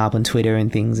popping up on Twitter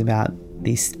and things about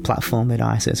this platform that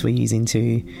ISIS were using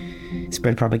to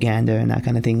spread propaganda and that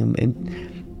kind of thing.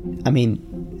 And, I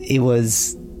mean, it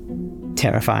was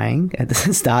terrifying at the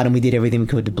start, and we did everything we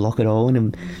could to block it all,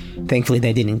 and thankfully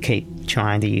they didn't keep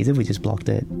trying to use it. We just blocked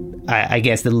it. I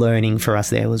guess the learning for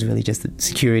us there was really just the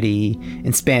security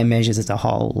and spam measures as a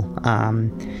whole.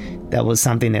 That was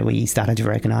something that we started to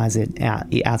recognize it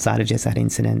outside of just that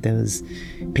incident. There was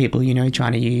people,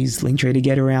 trying to use Linktree to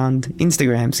get around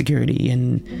Instagram security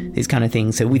and these kind of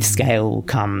things. So with scale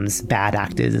comes bad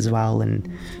actors as well, and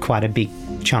quite a big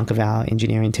chunk of our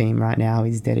engineering team right now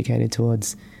is dedicated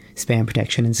towards spam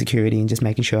protection and security and just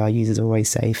making sure our users are always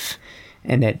safe,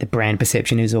 and that the brand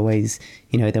perception is always,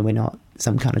 that we're not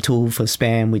some kind of tool for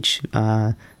spam, which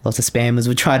lots of spammers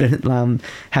would try to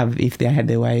have, if they had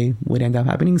their way, would end up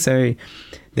happening. So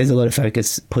there's a lot of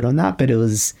focus put on that, but it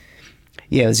was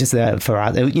just that for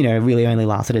us, it really only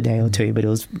lasted a day or two, but it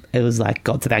was like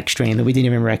got to that extreme that we didn't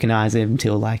even recognize it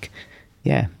until a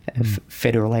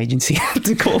federal agency had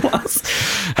to call us.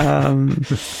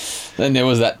 Then there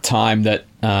was that time that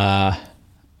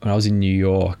when I was in New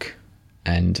York,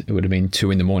 and it would have been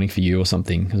 2 a.m. for you or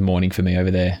something. It was morning for me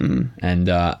over there. And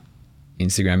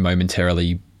Instagram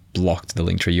momentarily blocked the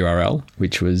Linktree URL,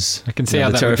 which was I can see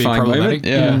how that would be problematic. Moment.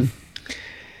 Yeah.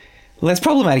 Well, that's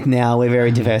problematic now. We're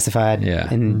very diversified,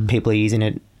 and people are using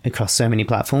it across so many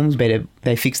platforms, but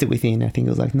they fixed it within, I think it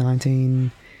was like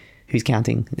 19... Who's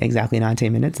counting? Exactly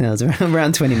 19 minutes. And it was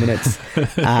around 20 minutes.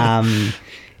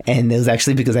 And it was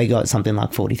actually because they got something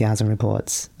like 40,000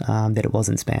 reports that it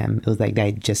wasn't spam. It was like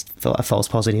they just, for a false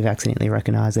positive, accidentally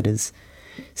recognised it as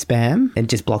spam and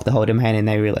just blocked the whole domain. And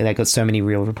they got so many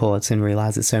real reports and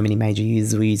realised that so many major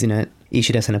users were using it,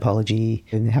 issued us an apology,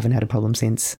 and haven't had a problem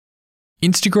since.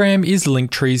 Instagram is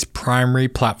Linktree's primary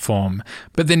platform,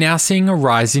 but they're now seeing a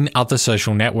rise in other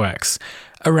social networks.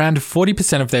 Around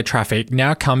 40% of their traffic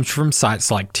now comes from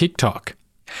sites like TikTok.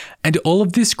 And all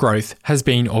of this growth has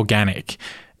been organic.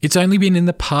 It's only been in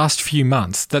the past few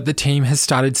months that the team has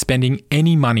started spending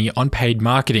any money on paid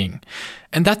marketing.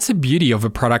 And that's the beauty of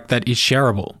a product that is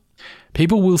shareable.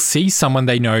 People will see someone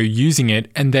they know using it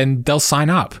and then they'll sign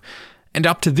up. And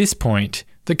up to this point,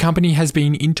 the company has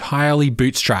been entirely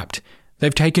bootstrapped.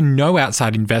 They've taken no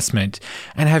outside investment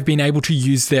and have been able to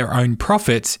use their own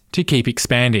profits to keep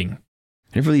expanding.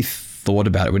 I never really thought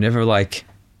about it. We're never like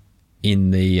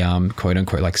in the quote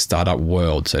unquote like startup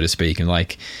world, so to speak. And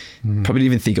like probably didn't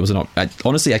even think it was I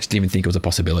honestly actually didn't even think it was a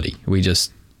possibility.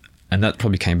 And that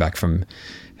probably came back from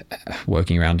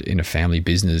working around in a family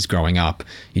business growing up.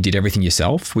 You did everything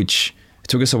yourself, which it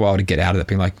took us a while to get out of that,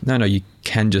 being like, no, you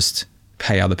can just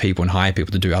pay other people and hire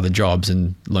people to do other jobs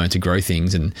and learn to grow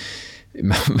things. And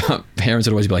my parents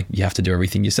would always be like, you have to do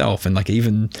everything yourself. And like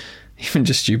even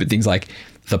just stupid things like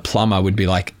the plumber would be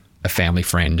like a family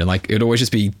friend, and like it'd always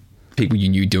just be people you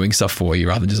knew doing stuff for you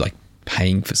rather than just like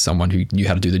paying for someone who knew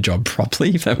how to do the job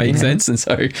properly, if that makes sense. And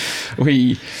so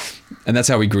and that's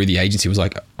how we grew the agency. It was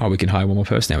like, oh, we can hire one more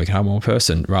person now, we can hire one more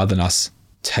person, rather than us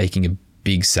taking a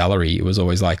big salary. It was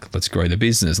always like, let's grow the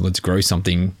business, let's grow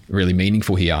something really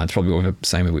meaningful here. It's probably what the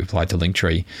same way we applied to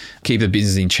Linktree. Keep the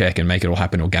business in check and make it all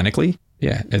happen organically.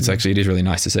 Yeah, it is really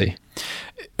nice to see.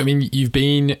 I mean, you've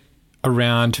been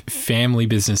around family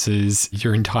businesses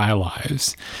your entire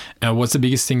lives. What's the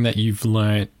biggest thing that you've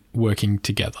learnt working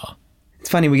together? It's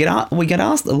funny, we get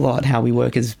asked a lot how we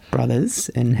work as brothers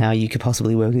and how you could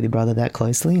possibly work with your brother that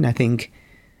closely. And I think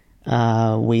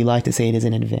we like to see it as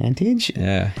an advantage.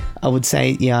 Yeah. I would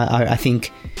say, I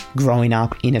think growing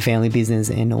up in a family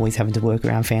business and always having to work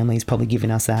around family has probably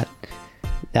given us that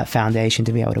foundation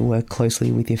to be able to work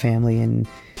closely with your family and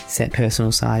set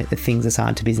personal side things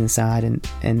aside to business side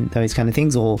and those kind of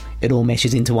things. Or it all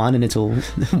meshes into one and it's all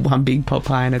one big pot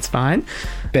pie and it's fine.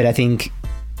 But I think,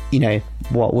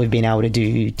 what we've been able to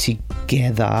do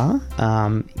together,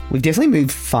 we've definitely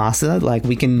moved faster. Like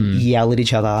we can yell at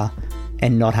each other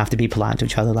and not have to be polite to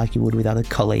each other like you would with other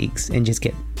colleagues and just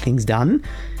get things done,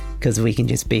 because we can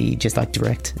just be like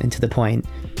direct and to the point,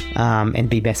 and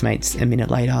be best mates a minute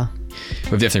later.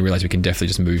 We've definitely realised we can definitely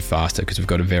just move faster because we've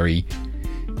got a very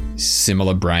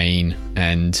similar brain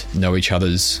and know each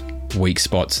other's weak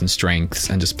spots and strengths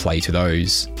and just play to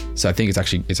those. So I think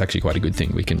it's actually quite a good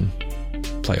thing. We can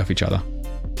play off each other.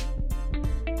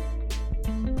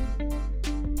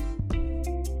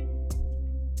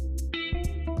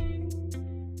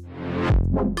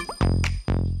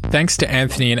 Thanks to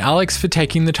Anthony and Alex for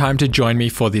taking the time to join me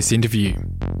for this interview.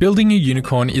 Building a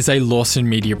Unicorn is a Lawson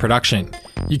Media production.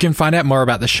 You can find out more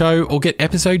about the show or get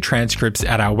episode transcripts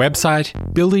at our website,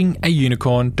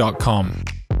 buildingaunicorn.com.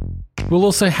 We'll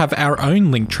also have our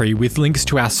own Linktree with links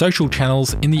to our social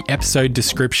channels in the episode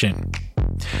description.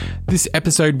 This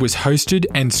episode was hosted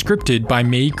and scripted by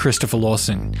me, Christopher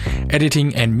Lawson.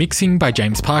 Editing and mixing by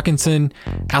James Parkinson.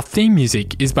 Our theme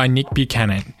music is by Nick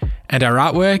Buchanan. And our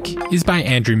artwork is by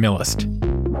Andrew Millist.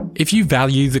 If you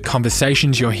value the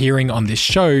conversations you're hearing on this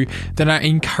show, then I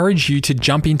encourage you to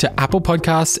jump into Apple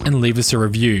Podcasts and leave us a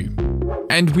review.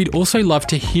 And we'd also love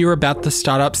to hear about the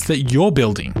startups that you're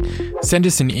building. Send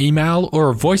us an email or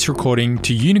a voice recording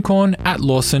to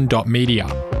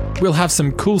unicorn@lawson.media. We'll have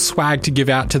some cool swag to give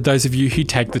out to those of you who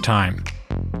take the time.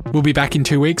 We'll be back in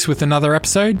 2 weeks with another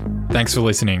episode. Thanks for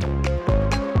listening.